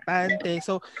importante.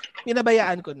 So,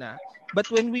 pinabayaan ko na.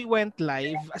 But when we went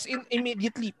live, as in,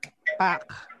 immediately,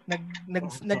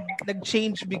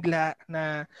 nag-change bigla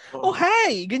na, oh,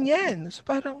 hi! Ganyan. So,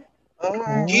 parang,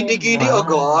 Gidi-gidi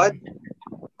agad.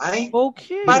 Ay,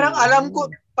 okay. parang alam ko,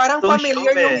 parang So familiar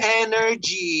sure, yung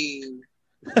energy.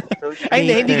 Ay,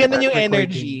 hindi ganun yung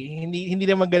energy. Hindi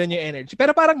naman ganun yung energy.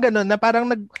 Pero parang ganun, na parang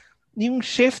yung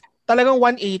shift, talagang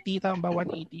 180, tama ba?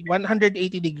 180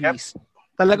 degrees.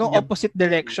 Talagang opposite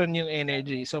direction yung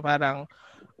energy. So parang,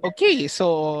 okay,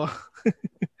 so...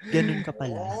 Ganun ka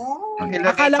pala.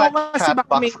 Akala ko kasi chat baka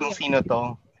box may... kung sino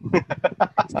to.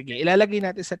 Sige, ilalagay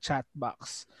natin sa chat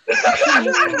box.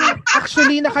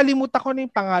 Actually, nakalimutan ko na yung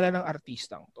pangalan ng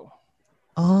artistang to.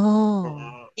 Oh.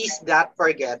 Is that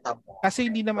forgettable? Kasi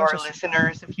hindi To naman our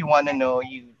listeners, if you wanna know,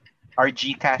 our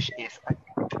Gcash is...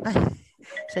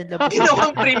 Send lang po.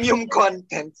 Ginawang premium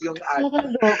content yung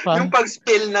yung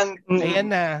pag-spill ng...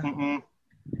 Ayan na.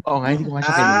 Oo nga, hindi ko nga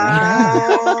siya kanina.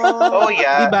 Oh,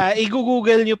 yeah. Diba?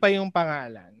 I-google nyo pa yung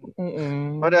pangalan.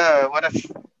 What a...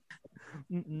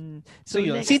 So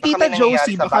yun. next, Si Tita baka may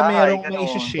Josie, nangyayari sa baka bahay, merong ganun. may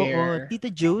share. Tita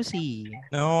Josie.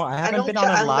 No, I haven't Anong been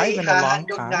on a live in a long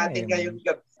ihahandog natin time. ngayong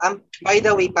gabi? By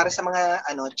the way, para sa mga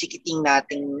chikiting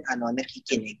nating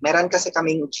nakikinig, meron kasi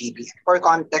kaming GDM. For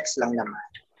context lang naman.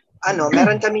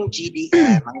 Meron kaming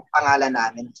GDM, ang pangalan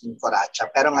namin, Team Foracha.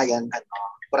 Pero ngayon,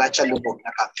 Foracha Lubog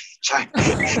na kami. Char.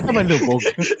 Naman lubog.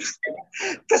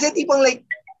 Kasi tipong like,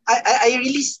 I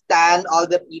really stand all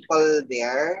the people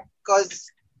there because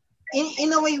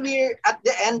in a way we're at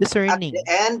the end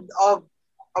of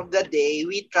the day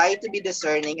we try to be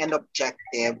discerning and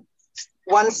objective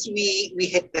once we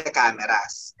hit the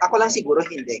cameras. Ako lang siguro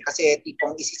hindi kasi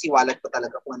tipong isisiwalat ko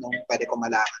talaga kung anong pwede ko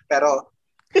malaman. Pero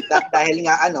dahil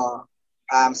nga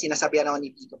sinasabihan ako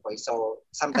ni Tito Boy, so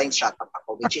sometimes shut up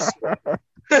ako, which is good.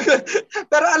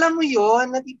 Pero alam mo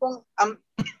yun, na tipong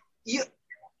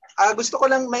gusto ko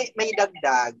lang may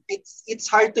dagdag. It's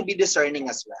hard to be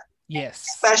discerning as well. Yes.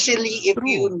 Especially if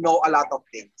you know a lot of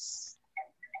things.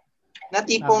 Na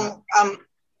tipong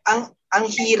ang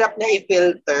hirap na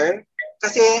i-filter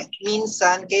kasi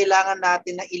minsan kailangan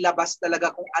natin na ilabas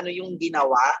talaga kung ano yung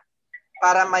ginawa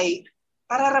para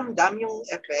ramdam yung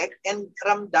effect and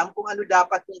ramdam kung ano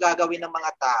dapat yung gagawin ng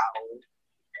mga tao.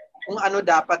 Kung ano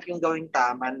dapat yung gawing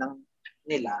tama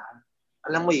nila.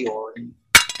 Alam mo yun.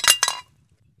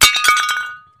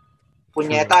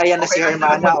 Punyeta, yan na si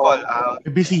Hermana.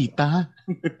 May bisita.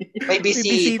 May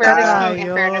bisita. Pero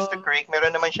in fairness to Craig,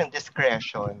 meron naman siyang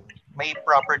discretion. May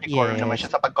proper decorum naman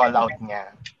siya sa pag-call out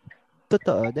niya.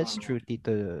 Totoo, that's true,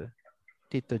 Tito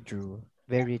Drew.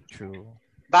 Very true.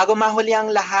 Bago mahuli ang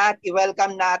lahat,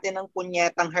 i-welcome natin ang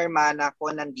punyetang Hermana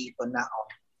ko. Nandito na,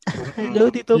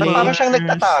 Hello, Tito Boy. Parang siyang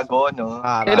nagtatago, no?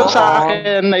 Hello sa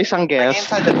akin na isang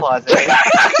guest. Inside the closet.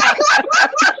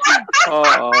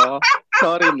 Oo.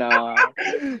 Sorry na.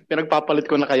 Pinagpapalit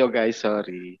ko na kayo, guys.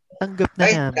 Sorry. Tanggap na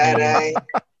Ay, namin. taray.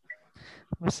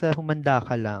 Basta humanda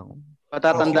ka lang.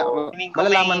 Matatanda,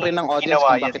 malalaman rin ng audience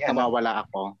kung bakit nawawala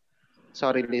ako.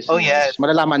 Sorry, listeners. Oh, yes.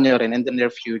 Malalaman nyo rin in the near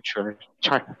future.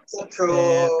 Char. So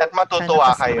true. At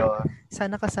matutuwa kayo.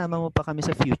 Sana kasama mo pa kami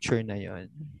sa future na yon.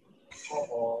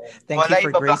 Thank Wala, you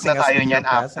for ibaback gracing na us tayo with niyan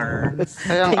your after. presence.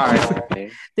 Kaya ang arte.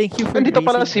 Thank you for Nandito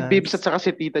pala gracing si Bibs us. at saka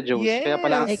si Tita Jones. Yes.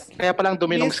 Kaya pala ang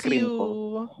dumi ng Miss screen you. ko.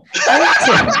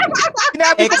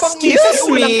 Sinabi ko pang miss Excuse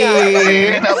you lang yan.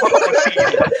 me.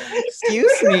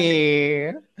 Excuse me.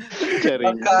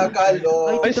 Charing.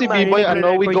 Magkakalo. Ay, si B-Boy,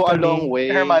 we go a long way.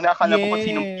 Hermana, akala ko kung Yes.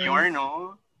 sinong pure,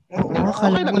 no?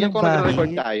 Okay lang yan kung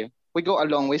nag-record tayo. We go a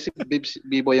long way. Si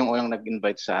B-Boy yung unang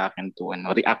nag-invite sa akin to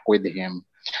react with him.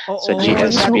 Oo, Sa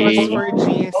GSP. that was for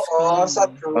GSP. Oo, sa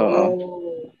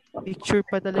true. Picture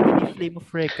pa talaga ni Flame of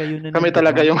Recca yun. Kami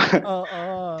talaga yung Oo.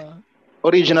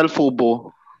 original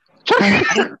Fubo.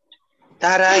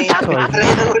 Taray.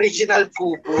 Taray ng original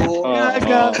Fubu.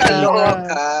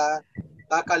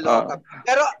 Kakaloka.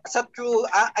 Pero sa true,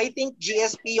 I think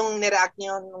GSP yung nireact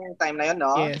niyo nung time na yun,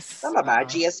 no? Yes. Tama ba?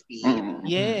 GSP?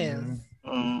 Yes.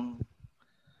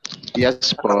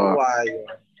 Yes po.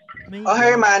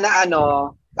 Hermana,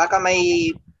 baka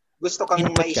may gusto kang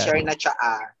Input may share na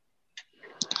tsaa.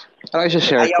 Ano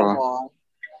i-share Ayaw ko? mo.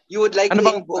 You would like to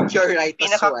invoke your right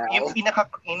as well. Yung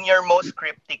in your most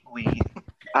cryptic way.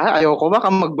 Ayoko. Baka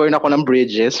mag-burn ako ng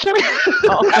bridges.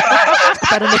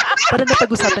 para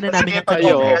napag-usapan na namin yung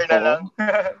Ayoko na lang.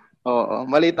 Oo.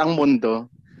 Maliit ang mundo.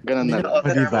 Ganun na lang.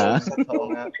 Diba?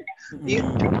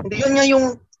 Yun nga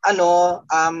yung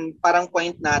parang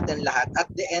point natin lahat.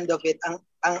 At the end of it,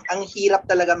 ang hirap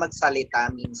talaga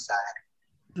magsalita minsan.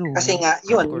 Kasi nga,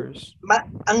 yun,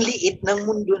 ang liit ng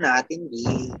mundo natin,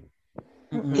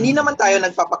 Hindi naman tayo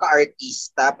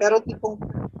nagpapaka-artista, pero tipong,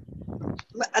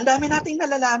 ang dami nating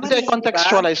nalalaman. Hindi,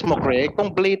 contextualize mo, Craig.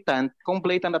 Kung blatant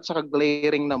at saka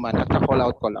glaring naman, at call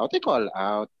out, i-call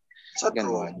out. Sa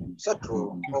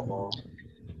true. Oo.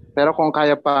 Pero kung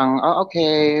kaya pang,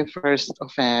 okay, first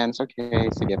offense,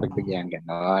 okay, sige, pagbigyan,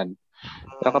 ganon.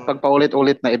 Pero kapag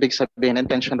paulit-ulit na, ibig sabihin,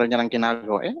 intentional niya lang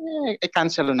ginagawa,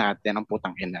 cancel natin ang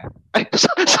putang ina. Ay,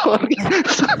 sorry.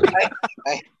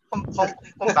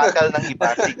 Kung bakal ng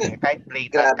iba, sige, kahit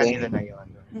blatant kanila na yun.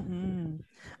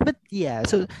 But yeah,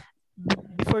 so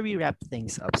before we wrap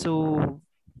things up, so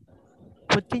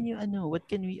what can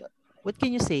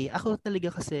you say? Ako talaga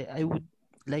kasi I would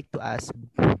like to ask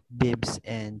Bibs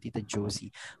and Tita Josie,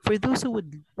 for those who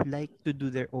would like to do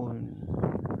their own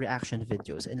reaction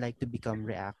videos and like to become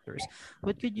reactors,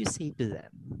 what could you say to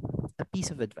them? A piece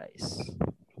of advice.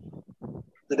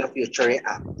 To the future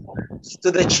reactors. To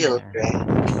the children.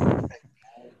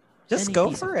 Just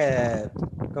go for it.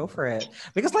 Go for it.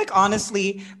 Because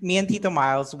honestly, me and Tito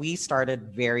Miles, we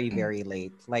started very, very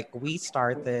late. We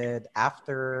started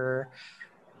after,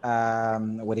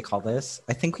 what do you call this?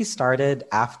 I think we started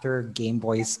after Game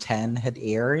Boy's 10 had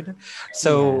aired.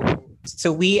 So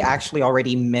we actually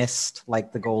already missed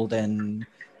the golden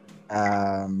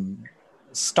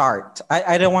start.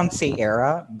 I don't want to say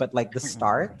era, but the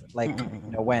start,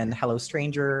 when Hello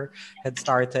Stranger had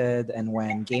started and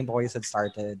when Game Boys had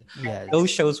started. Yes. Those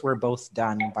shows were both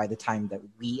done by the time that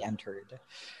we entered.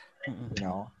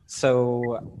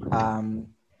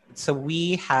 So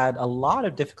we had a lot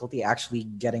of difficulty actually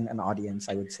getting an audience,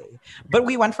 I would say. But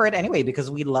we went for it anyway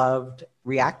because we loved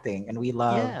reacting and we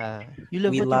loved you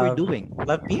love what you were doing.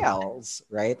 Love BLs,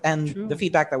 right? And the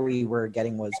feedback that we were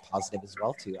getting was positive as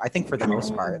well too. I think for the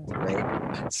most part, right?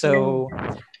 So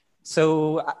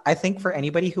I think for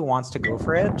anybody who wants to go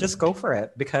for it, just go for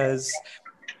it because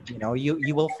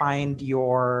you will find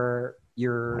your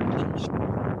niche.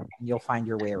 You'll find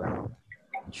your way around.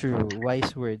 True.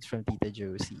 Wise words from Tita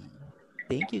Josie.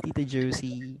 Thank you, Tita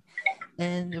Josie.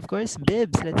 And of course,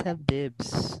 Bibs. Let's have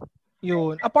Bibs.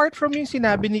 Yun. Apart from yung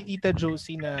sinabi ni Tita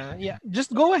Josie na,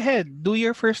 just go ahead. Do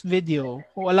your first video.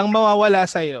 Walang mawawala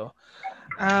sa'yo.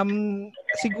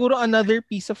 Siguro another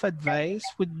piece of advice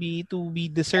would be to be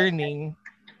discerning.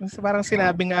 Parang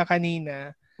sinabi nga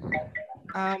kanina.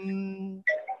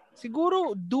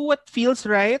 Siguro, do what feels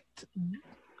right.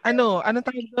 Ano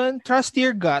tawag doon? Trust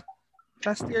your gut.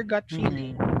 Trust your gut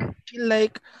feeling. Feel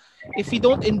like if you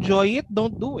don't enjoy it,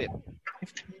 don't do it.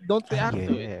 If you don't react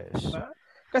to it. Diba?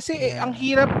 Kasi ang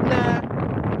hirap na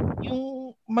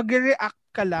yung mag-react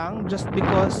ka lang just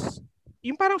because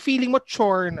yung parang feeling mo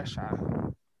chore na siya.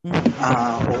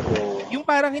 Yung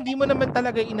parang hindi mo naman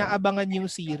talaga inaabangan yung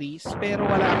series pero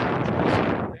wala kang choice,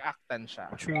 reactan siya.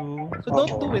 True. So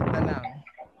don't do it na lang.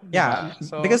 Yeah,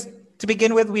 So, because to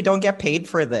begin with, we don't get paid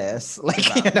for this. Like,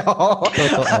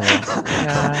 Totoo.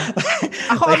 Yeah.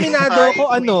 Ako Like, aminado ako,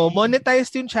 we-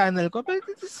 monetized yung channel ko, but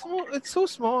it's so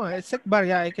small. It's like,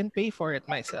 Barya, I can pay for it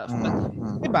myself. But,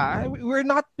 diba, we're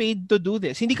not paid to do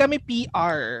this. Hindi kami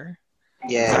PR.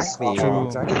 Yes. Exactly. True.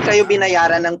 Exactly. Hindi kayo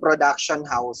binayaran ng production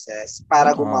houses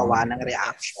para gumawa ng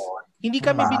reaction. Hindi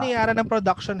kami binayaran ng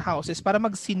production houses para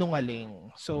magsinungaling.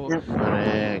 So,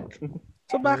 Correct.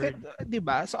 so bakit, 'di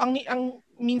ba? So ang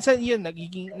minsan 'yun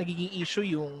nagiging issue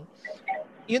yung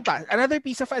yun pa. Another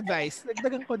piece of advice,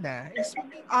 dagdagan ko na, is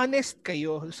maging honest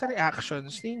kayo sa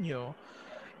reactions ninyo.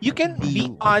 You can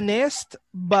be honest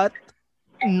but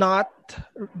not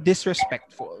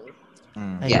disrespectful.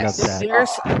 I love that.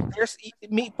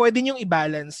 Pwede niyong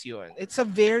i-balance yun. It's a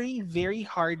very, very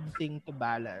hard thing to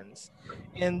balance.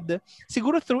 And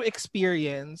siguro through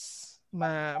experience,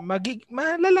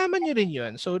 malalaman niyo rin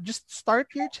yun. So just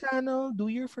start your channel, do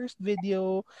your first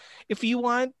video. If you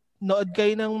want, nood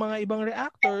kayo ng mga ibang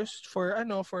reactors for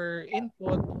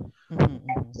input.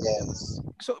 Yes.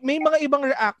 So may mga ibang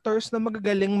reactors na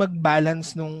magagaling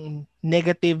mag-balance nung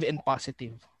negative and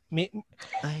positive.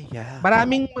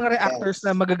 Maraming mga reactors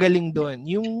na magagaling doon.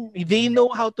 Yung they know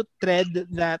how to tread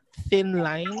that thin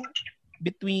line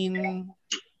between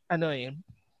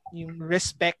yung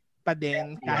respect pa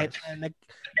din kahit na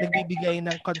nagbibigay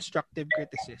ng constructive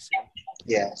criticism.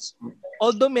 Yes.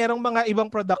 Although merong mga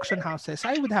ibang production houses,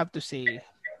 I would have to say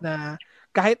na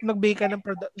kahit magbigay ka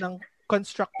ng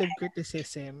constructive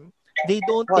criticism, they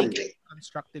don't take it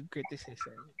constructive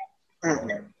criticism.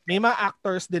 May mga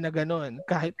actors din na ganun.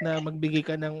 Kahit na magbigay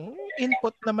ka ng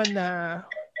input naman na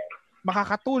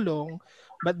makakatulong,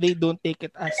 but they don't take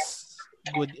it as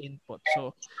good input.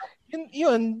 So,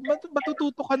 yun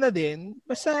matututo ka na din.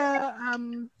 Basta,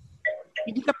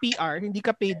 hindi ka PR, hindi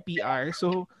ka paid PR.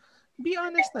 So, be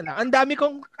honest na lang. Ang dami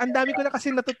ko na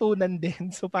kasi natutunan din.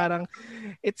 So, parang,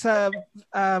 it's a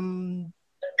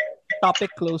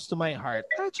topic close to my heart.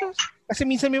 Kasi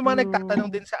minsan may mga nagtatanong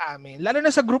din sa amin. Lalo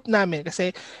na sa group namin.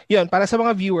 Kasi, yun, para sa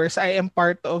mga viewers,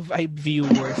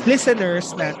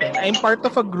 listeners natin. I am part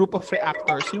of a group of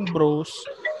reactors, yung bros,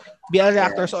 BL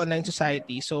Reactors Online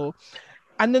Society. So,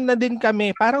 na din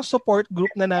kami, parang support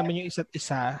group na namin yung isa't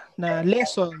isa na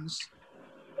lessons.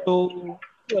 So,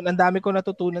 yun, ang dami ko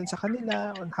natutunan sa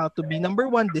kanila on how to be number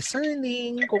one,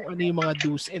 discerning, kung ano yung mga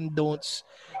do's and don'ts,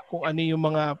 kung ano yung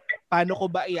mga paano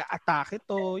ko ba i-attack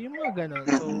ito, yung mga ganun.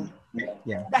 So,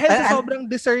 dahil sa sobrang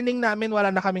discerning namin,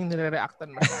 wala na kaming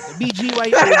nire-reactan masyado.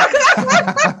 BGYO.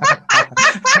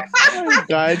 Oh my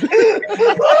God.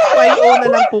 BGYO na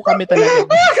lang po kami talaga.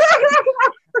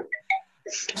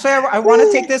 So I want to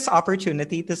take this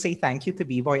opportunity to say thank you to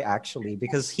B-Boy actually,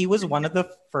 because he was one of the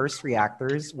first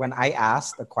reactors when I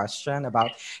asked a question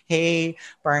about, hey,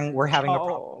 parang we're having a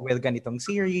problem with ganitong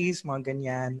series, mga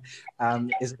ganyan.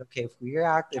 Is it okay if we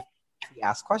react, if we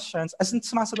ask questions? As in,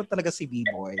 sumasagot talaga si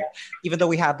B-Boy. Even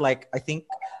though we had like, I think,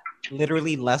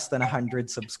 literally less than 100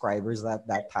 subscribers at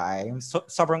that time. So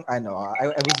sobrang I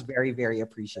was very, very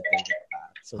appreciative of that.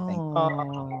 So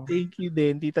thank you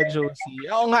din, Tita Josie.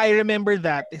 Oo nga, I remember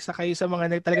that. Isa kayo sa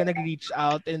mga talaga nag-reach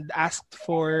out and asked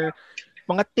for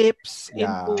mga tips,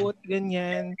 input,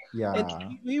 ganyan. Yeah.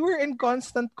 And we were in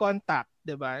constant contact,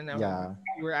 diba?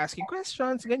 We were asking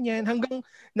questions, ganyan. Hanggang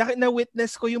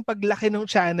na-witness ko yung paglaki ng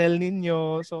channel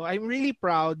ninyo. So I'm really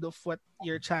proud of what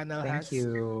your channel has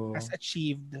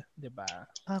achieved, diba?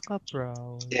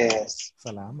 Proud. Yes.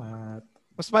 Salamat.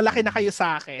 Mas malaki na kayo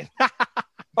sa akin.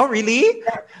 Oh, really?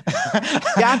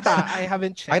 Yata, I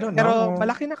haven't checked. I don't know. Pero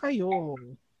malaki na kayo.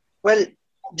 Well,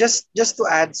 just to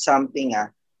add something,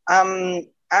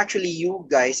 actually you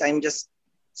guys, I'm just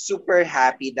super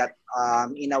happy that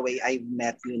in a way I've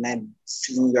met you and I've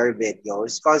seen your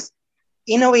videos, because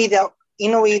in a way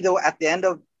though at the end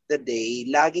of the day,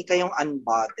 lagi kayong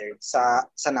unbothered sa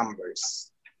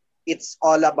numbers. It's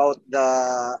all about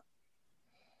the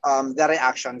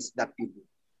reactions that you do.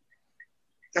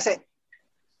 Kasi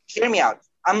hear me out.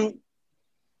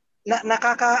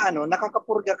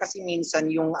 Nakakapurga kasi minsan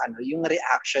yung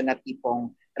reaction na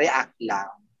tipong react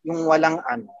lang, yung walang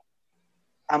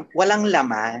walang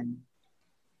laman,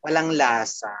 walang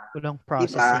lasa, walang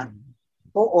processing.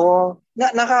 Diba? Oo,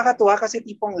 nakakatuwa kasi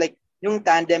tipong like yung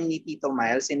tandem ni Tito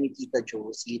Miles and ni Tita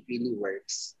Josie, it really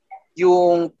works.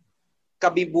 Yung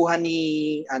kabibuhan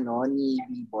ni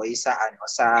B-Boy sa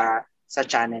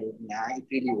channel niya, it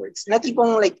really works. Na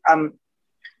tipong like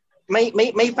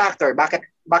may factor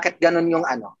bakit ganun yung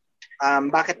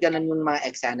bakit ganun yung mga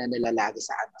eksena nila lagi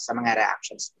sa mga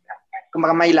reactions nila. Kung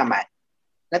may laman.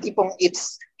 Na tipong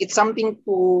it's something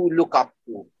to look up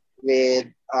to. with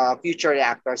future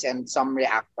reactors and some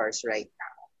reactors right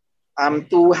now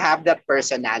to have that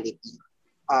personality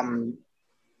on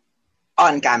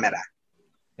camera.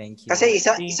 Thank you. Kasi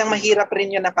isang mahirap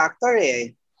rin yun na factor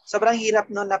eh. Sobrang hirap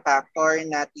nun na factor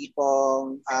na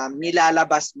tipong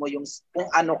nilalabas mo yung kung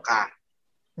ano ka.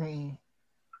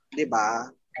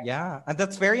 Diba? Yeah, and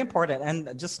that's very important.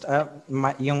 And just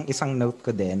yung isang note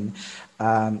ko din,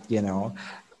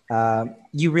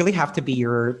 you really have to be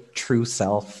your true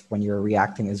self when you're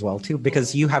reacting as well too,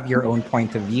 because you have your own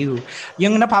point of view.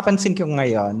 Yung napapansin ko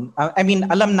ngayon, I mean,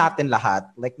 alam natin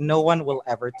lahat, like no one will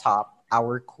ever top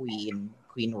our Queen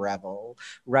Rebel.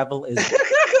 Rebel is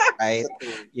right,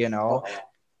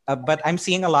 but I'm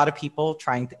seeing a lot of people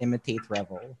trying to imitate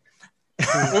Rebel.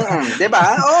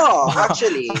 Diba? Oh,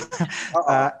 actually.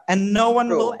 And no one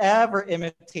will ever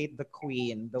imitate the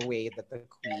Queen the way that the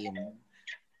Queen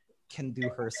can do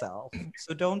herself.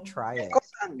 So don't try it.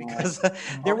 Because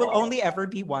there will only ever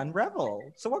be one Rebel.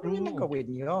 So wag niyo na gawin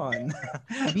yun.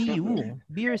 Be you.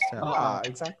 Be yourself.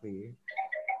 Exactly.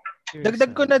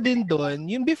 Dagdag ko na din doon,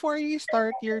 yung before you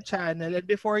start your channel and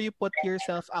before you put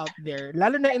yourself out there,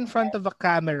 lalo na in front of a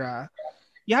camera,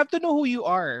 you have to know who you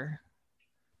are.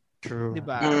 True.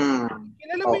 Diba?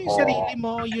 Kilala mo yung sarili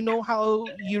mo, you know how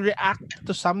you react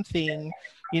to something,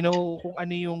 you know kung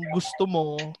ano yung gusto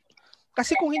mo.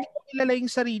 Kasi kung hindi mo kilala yung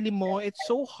sarili mo, it's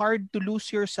so hard to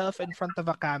lose yourself in front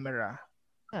of a camera.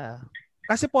 Yeah.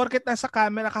 Kasi porket nasa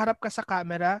camera, kaharap ka sa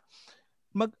camera,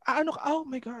 oh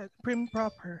my God, prim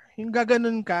proper. Yung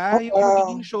gaganon ka, yung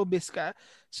magiging showbiz ka.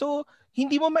 So,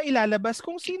 hindi mo mailalabas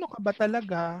kung sino ka ba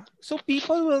talaga. So,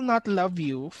 people will not love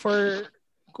you for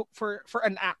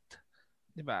an act.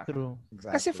 Diba? True.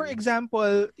 Exactly. Kasi for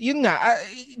example, yun nga,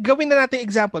 gawin na natin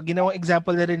example. Ginawang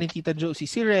example na rin ni Tita Josie.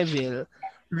 Si Revel.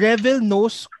 Revel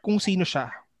knows kung sino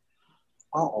siya.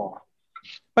 Oo.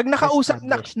 Pag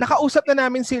nakausap na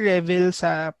namin si Revel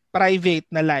sa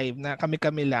private na live na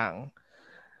kami-kami lang,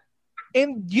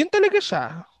 and yun talaga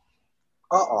siya.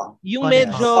 Oo. Yung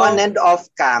medyo on and off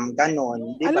cam,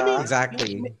 ganun, di ba?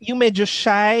 Exactly. Yung medyo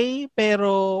shy,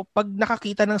 pero pag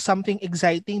nakakita ng something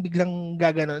exciting, biglang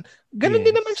gaganon. Ganon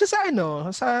din naman siya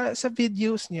sa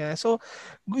videos niya. So,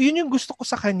 yun yung gusto ko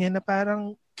sa kanya na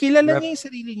parang kilala niya yung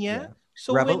sarili niya. Yeah.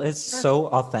 So Rebel is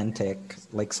so authentic.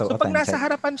 Like so authentic. Pag nasa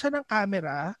harapan siya ng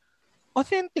camera,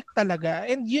 authentic talaga.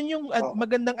 And yun yung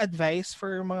magandang advice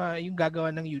for yung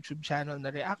gagawa ng YouTube channel na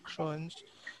reactions.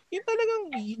 Yung talagang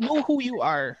know who you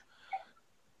are.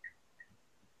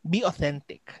 Be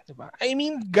authentic. Diba? I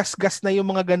mean, gas-gas na yung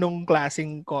mga ganong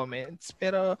klaseng comments.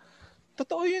 Pero,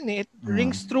 totoo yun eh. It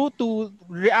rings true to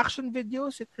reaction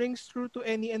videos. It rings true to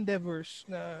any endeavors.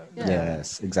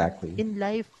 Yes, exactly. In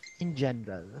life, in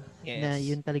general, na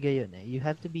yun talaga yun eh. You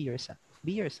have to be yourself.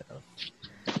 Be yourself.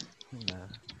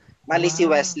 Mali si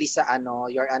Wesley sa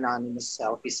your anonymous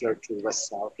self is your truest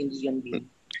self. Hindi yun din.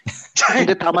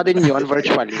 Hindi, tama din yun,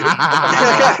 virtually.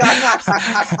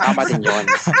 Tama din yun.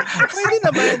 Pwede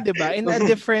naman, di ba? In a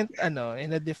different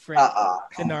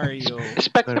scenario.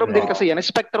 Spectrum din kasi yan.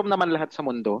 Spectrum naman lahat sa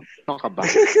mundo. Ano ka ba?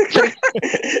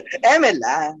 ML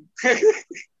lang.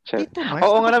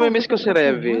 Oo nga, namimiss ko si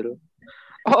Revil.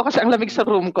 Oo, kasi ang lamig sa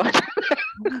room ko.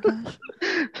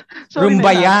 Room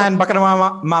ba yan? Baka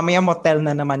naman mamaya motel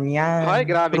na naman yan. Ay,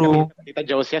 grabe ka, Tita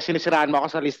Josie. Sinisiraan mo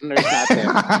ako sa listeners natin.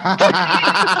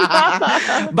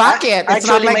 Bakit? It's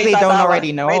not like they don't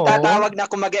already know. May tatawag na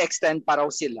kung mag-extend pa raw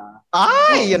sila.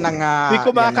 Ay, yun na nga. Hindi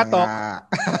ko makatok.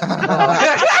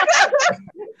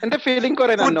 Hindi, feeling ko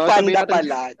rin, sabihin natin,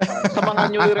 sa mga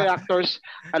new reactors,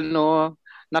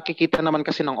 nakikita naman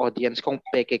kasi ng audience kung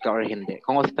peke ka or hindi,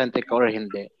 kung authentic ka or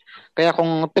hindi. Kaya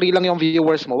kung 3 lang yung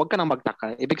viewers mo, wag ka nang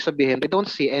magtaka. Ibig sabihin, they don't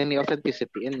see any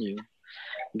authenticity in you.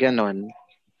 Ganon.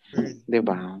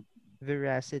 Diba?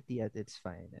 Veracity at its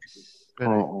finest.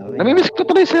 Oo. Namimiss ko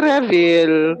tuloy si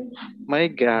Revil. My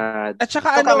God. At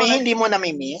saka so kami hindi mo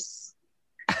namimiss?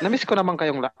 Namiss ko naman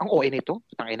kayong ang OA nito.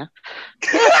 Tangina.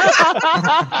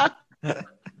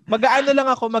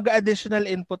 Mag-additional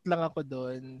input lang ako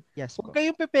doon. Yes. Huwag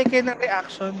kayong pepeke ng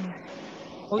reaction.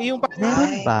 Kung yung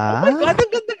meron ba? Oh my God,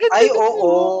 ang ganda. Ay,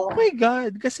 oo. Oh my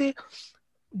God. Kasi,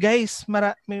 guys,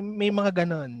 may mga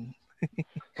ganon.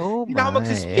 Hindi na ako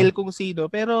magsispill kung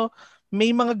sino, pero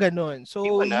may mga ganon. So,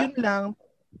 yun lang.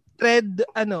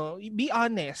 Be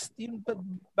honest.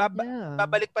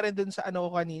 Babalik pa rin dun sa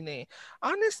ko kanina eh.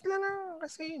 Honest lang.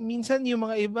 Kasi minsan yung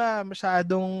mga iba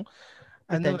masyadong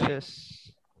pretentious.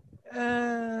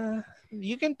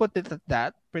 You can put it at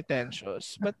that,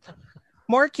 pretentious, but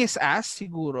more kiss ass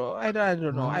siguro. I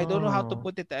don't know. I don't know how to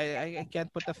put it. I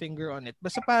can't put a finger on it.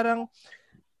 Basta parang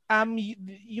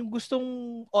yung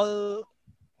gustong all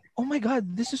oh my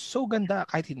God, this is so ganda,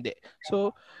 kahit hindi.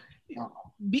 So,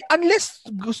 unless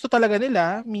gusto talaga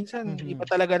nila, minsan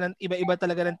iba-iba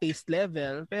talaga ng taste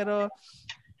level, pero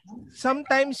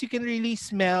sometimes you can really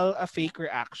smell a fake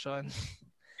reaction.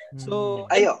 So,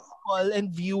 people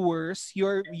and viewers,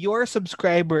 your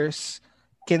subscribers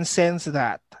can sense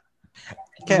that.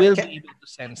 Will be able to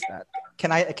sense that.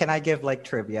 Can I give like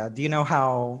trivia? Do you know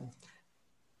how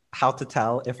to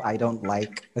tell if I don't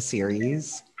like a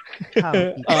series?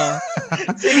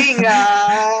 Sige nga.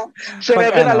 Si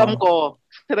Rebel alam ko.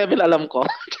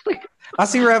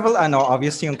 Si Rebel,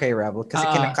 obviously yung kay Rebel kasi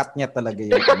kinakat niya talaga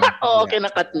yung Oo,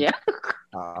 kinakat niya.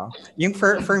 Yung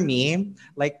for me,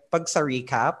 like pag sa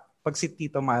recap, pag si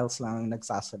Tito Miles lang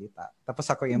nagsasalita. Tapos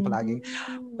ako yung palaging,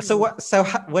 so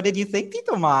what did you think,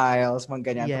 Tito Miles? Mga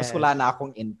ganyan. Yes. Tapos wala na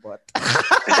akong input.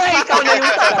 Ikaw na yung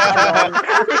taga-tanong.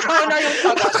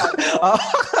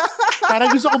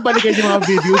 Parang gusto kong balikan yung mga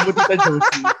videos mo, Tita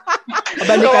Josie.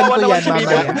 Balikan ko yan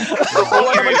mamaya.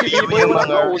 I-review yung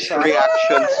mga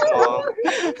reactions mo.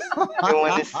 You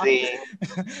wanna say.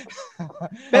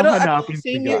 Pero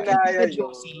same yung Tita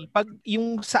Josie. Pag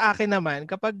yung sa akin naman,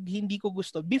 kapag hindi ko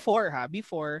gusto, before,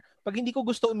 pag hindi ko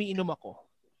gusto, umiinom ako.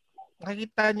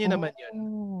 Nakikita niyo naman yun.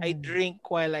 I drink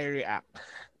while I react.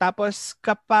 Tapos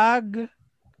kapag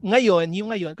ngayon,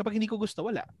 kapag hindi ko gusto,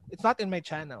 wala. It's not in my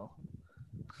channel.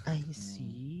 I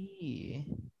see.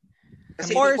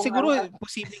 Or siguro,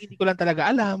 posibleng hindi ko lang talaga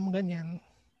alam, ganyan.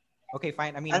 Okay,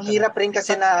 fine. I mean, ang hirap rin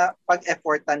kasi na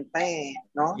pag-effortan pa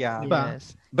no? Yeah.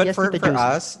 Yes. But for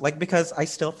us, like, because I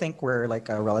still think we're like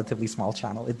a relatively small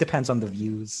channel, it depends on the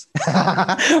views.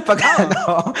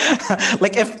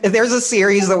 Like if there's a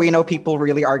series that we know people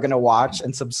really are going to watch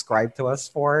and subscribe to us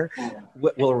for,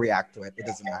 we'll react to it. It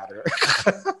doesn't matter.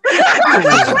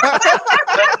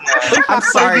 I'm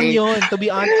sorry. To be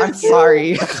honest. I'm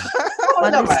sorry.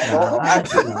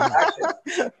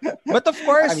 But of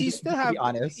course, you still have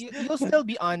you'll still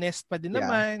be honest pa din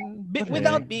naman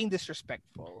without being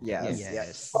disrespectful. Yes.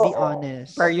 Be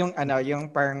honest. Pero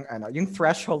yung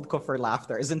threshold ko for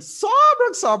laughter is in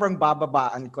sobrang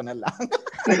bababaan ko na lang.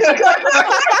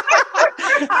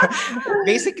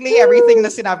 Basically everything na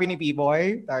sinabi ni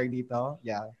B-Boy, tawag dito.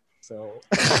 Yeah. So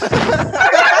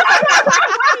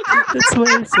that's why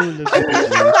I'm so lovely.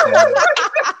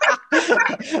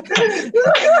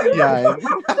 Yan.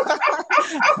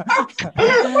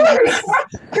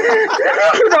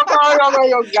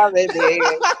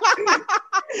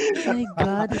 My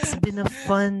God, it's been a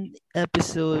fun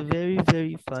episode. Very,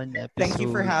 very fun episode. Thank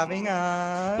you for having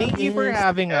us. Thank you for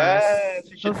having us.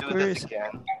 We should do this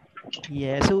again.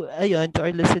 Yeah, so ayun, to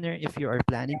our listener, if you are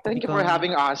planning to Thank you for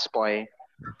having us, boy.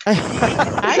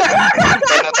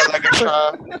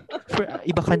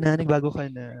 Iba ka na, nagbago ka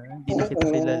na. Hindi na kita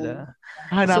kilala.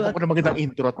 Hanapan ko na magandang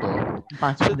intro to.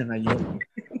 Pasok na ngayon.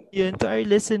 Yun, to our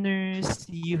listeners,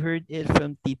 you heard it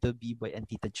from Tito B-Boy and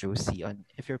Tita Josie on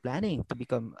if you're planning to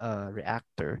become a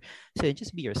reactor. So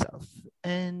just be yourself.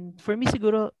 And for me,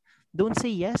 siguro, don't say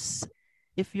yes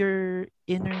if your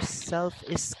inner self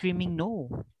is screaming no.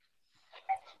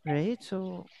 Right?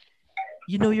 So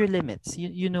you know your limits.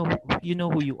 You know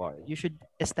who you are. You should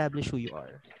establish who you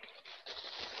are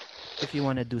if you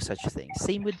want to do such things.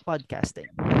 Same with podcasting.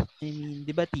 I mean,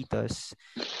 di ba, titos?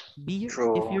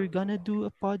 If you're gonna do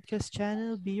a podcast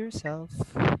channel, be yourself.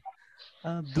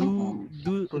 Do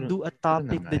a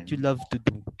topic that you love to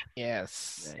do.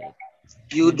 Yes. Right.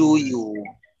 You do you.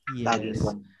 Yes.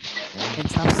 And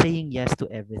stop saying yes to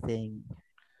everything.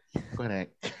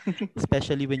 Correct.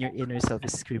 Especially when your inner self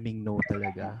is screaming no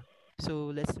talaga.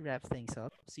 So let's wrap things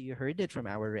up. So you heard it from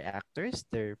our reactors.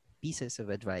 They're pieces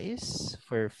of advice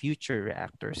for future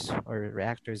reactors or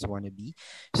reactors wannabe.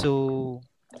 So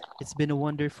it's been a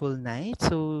wonderful night.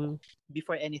 So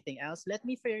before anything else, let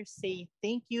me first say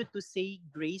thank you to Say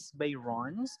Grace by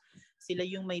Rons. Sila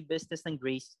yung may business ng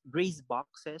Grace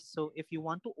boxes. So if you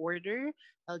want to order,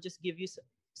 I'll just give you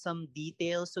some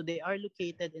details. So they are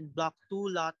located in Block 2,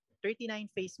 Lot 39,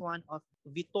 Phase 1 of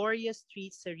Victoria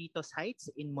Street, Cerritos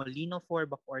Heights in Molino 4,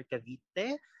 Bacoor,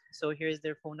 Cavite. So here's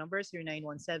their phone numbers,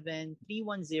 0917-310-5911.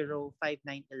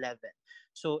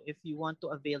 So if you want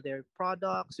to avail their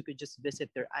products, you could just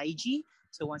visit their IG.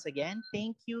 So once again,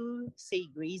 thank you, Say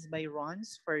Grace by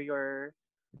Rons, for your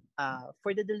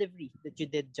for the delivery that you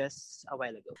did just a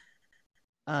while ago.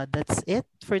 That's it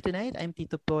for tonight. I'm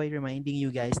Tito Poy, reminding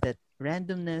you guys that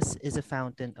randomness is a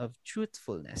fountain of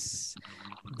truthfulness.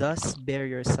 Thus, bear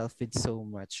yourself with so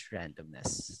much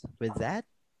randomness. With that,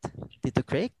 Tito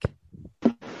Craig.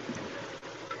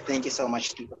 Thank you so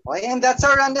much, Tito Poy. And that's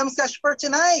our random sesh for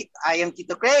tonight. I am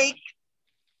Tito Craig.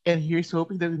 And here's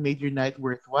hoping that we made your night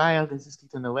worthwhile. This is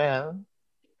Tito Noel.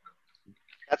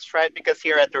 That's right, because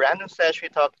here at the Random Sesh, we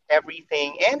talk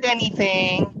everything and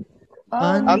anything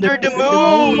Under under the the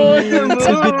moon. moon.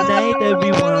 So good night,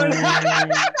 everyone.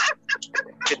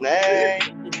 Good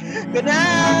night. Good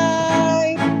night!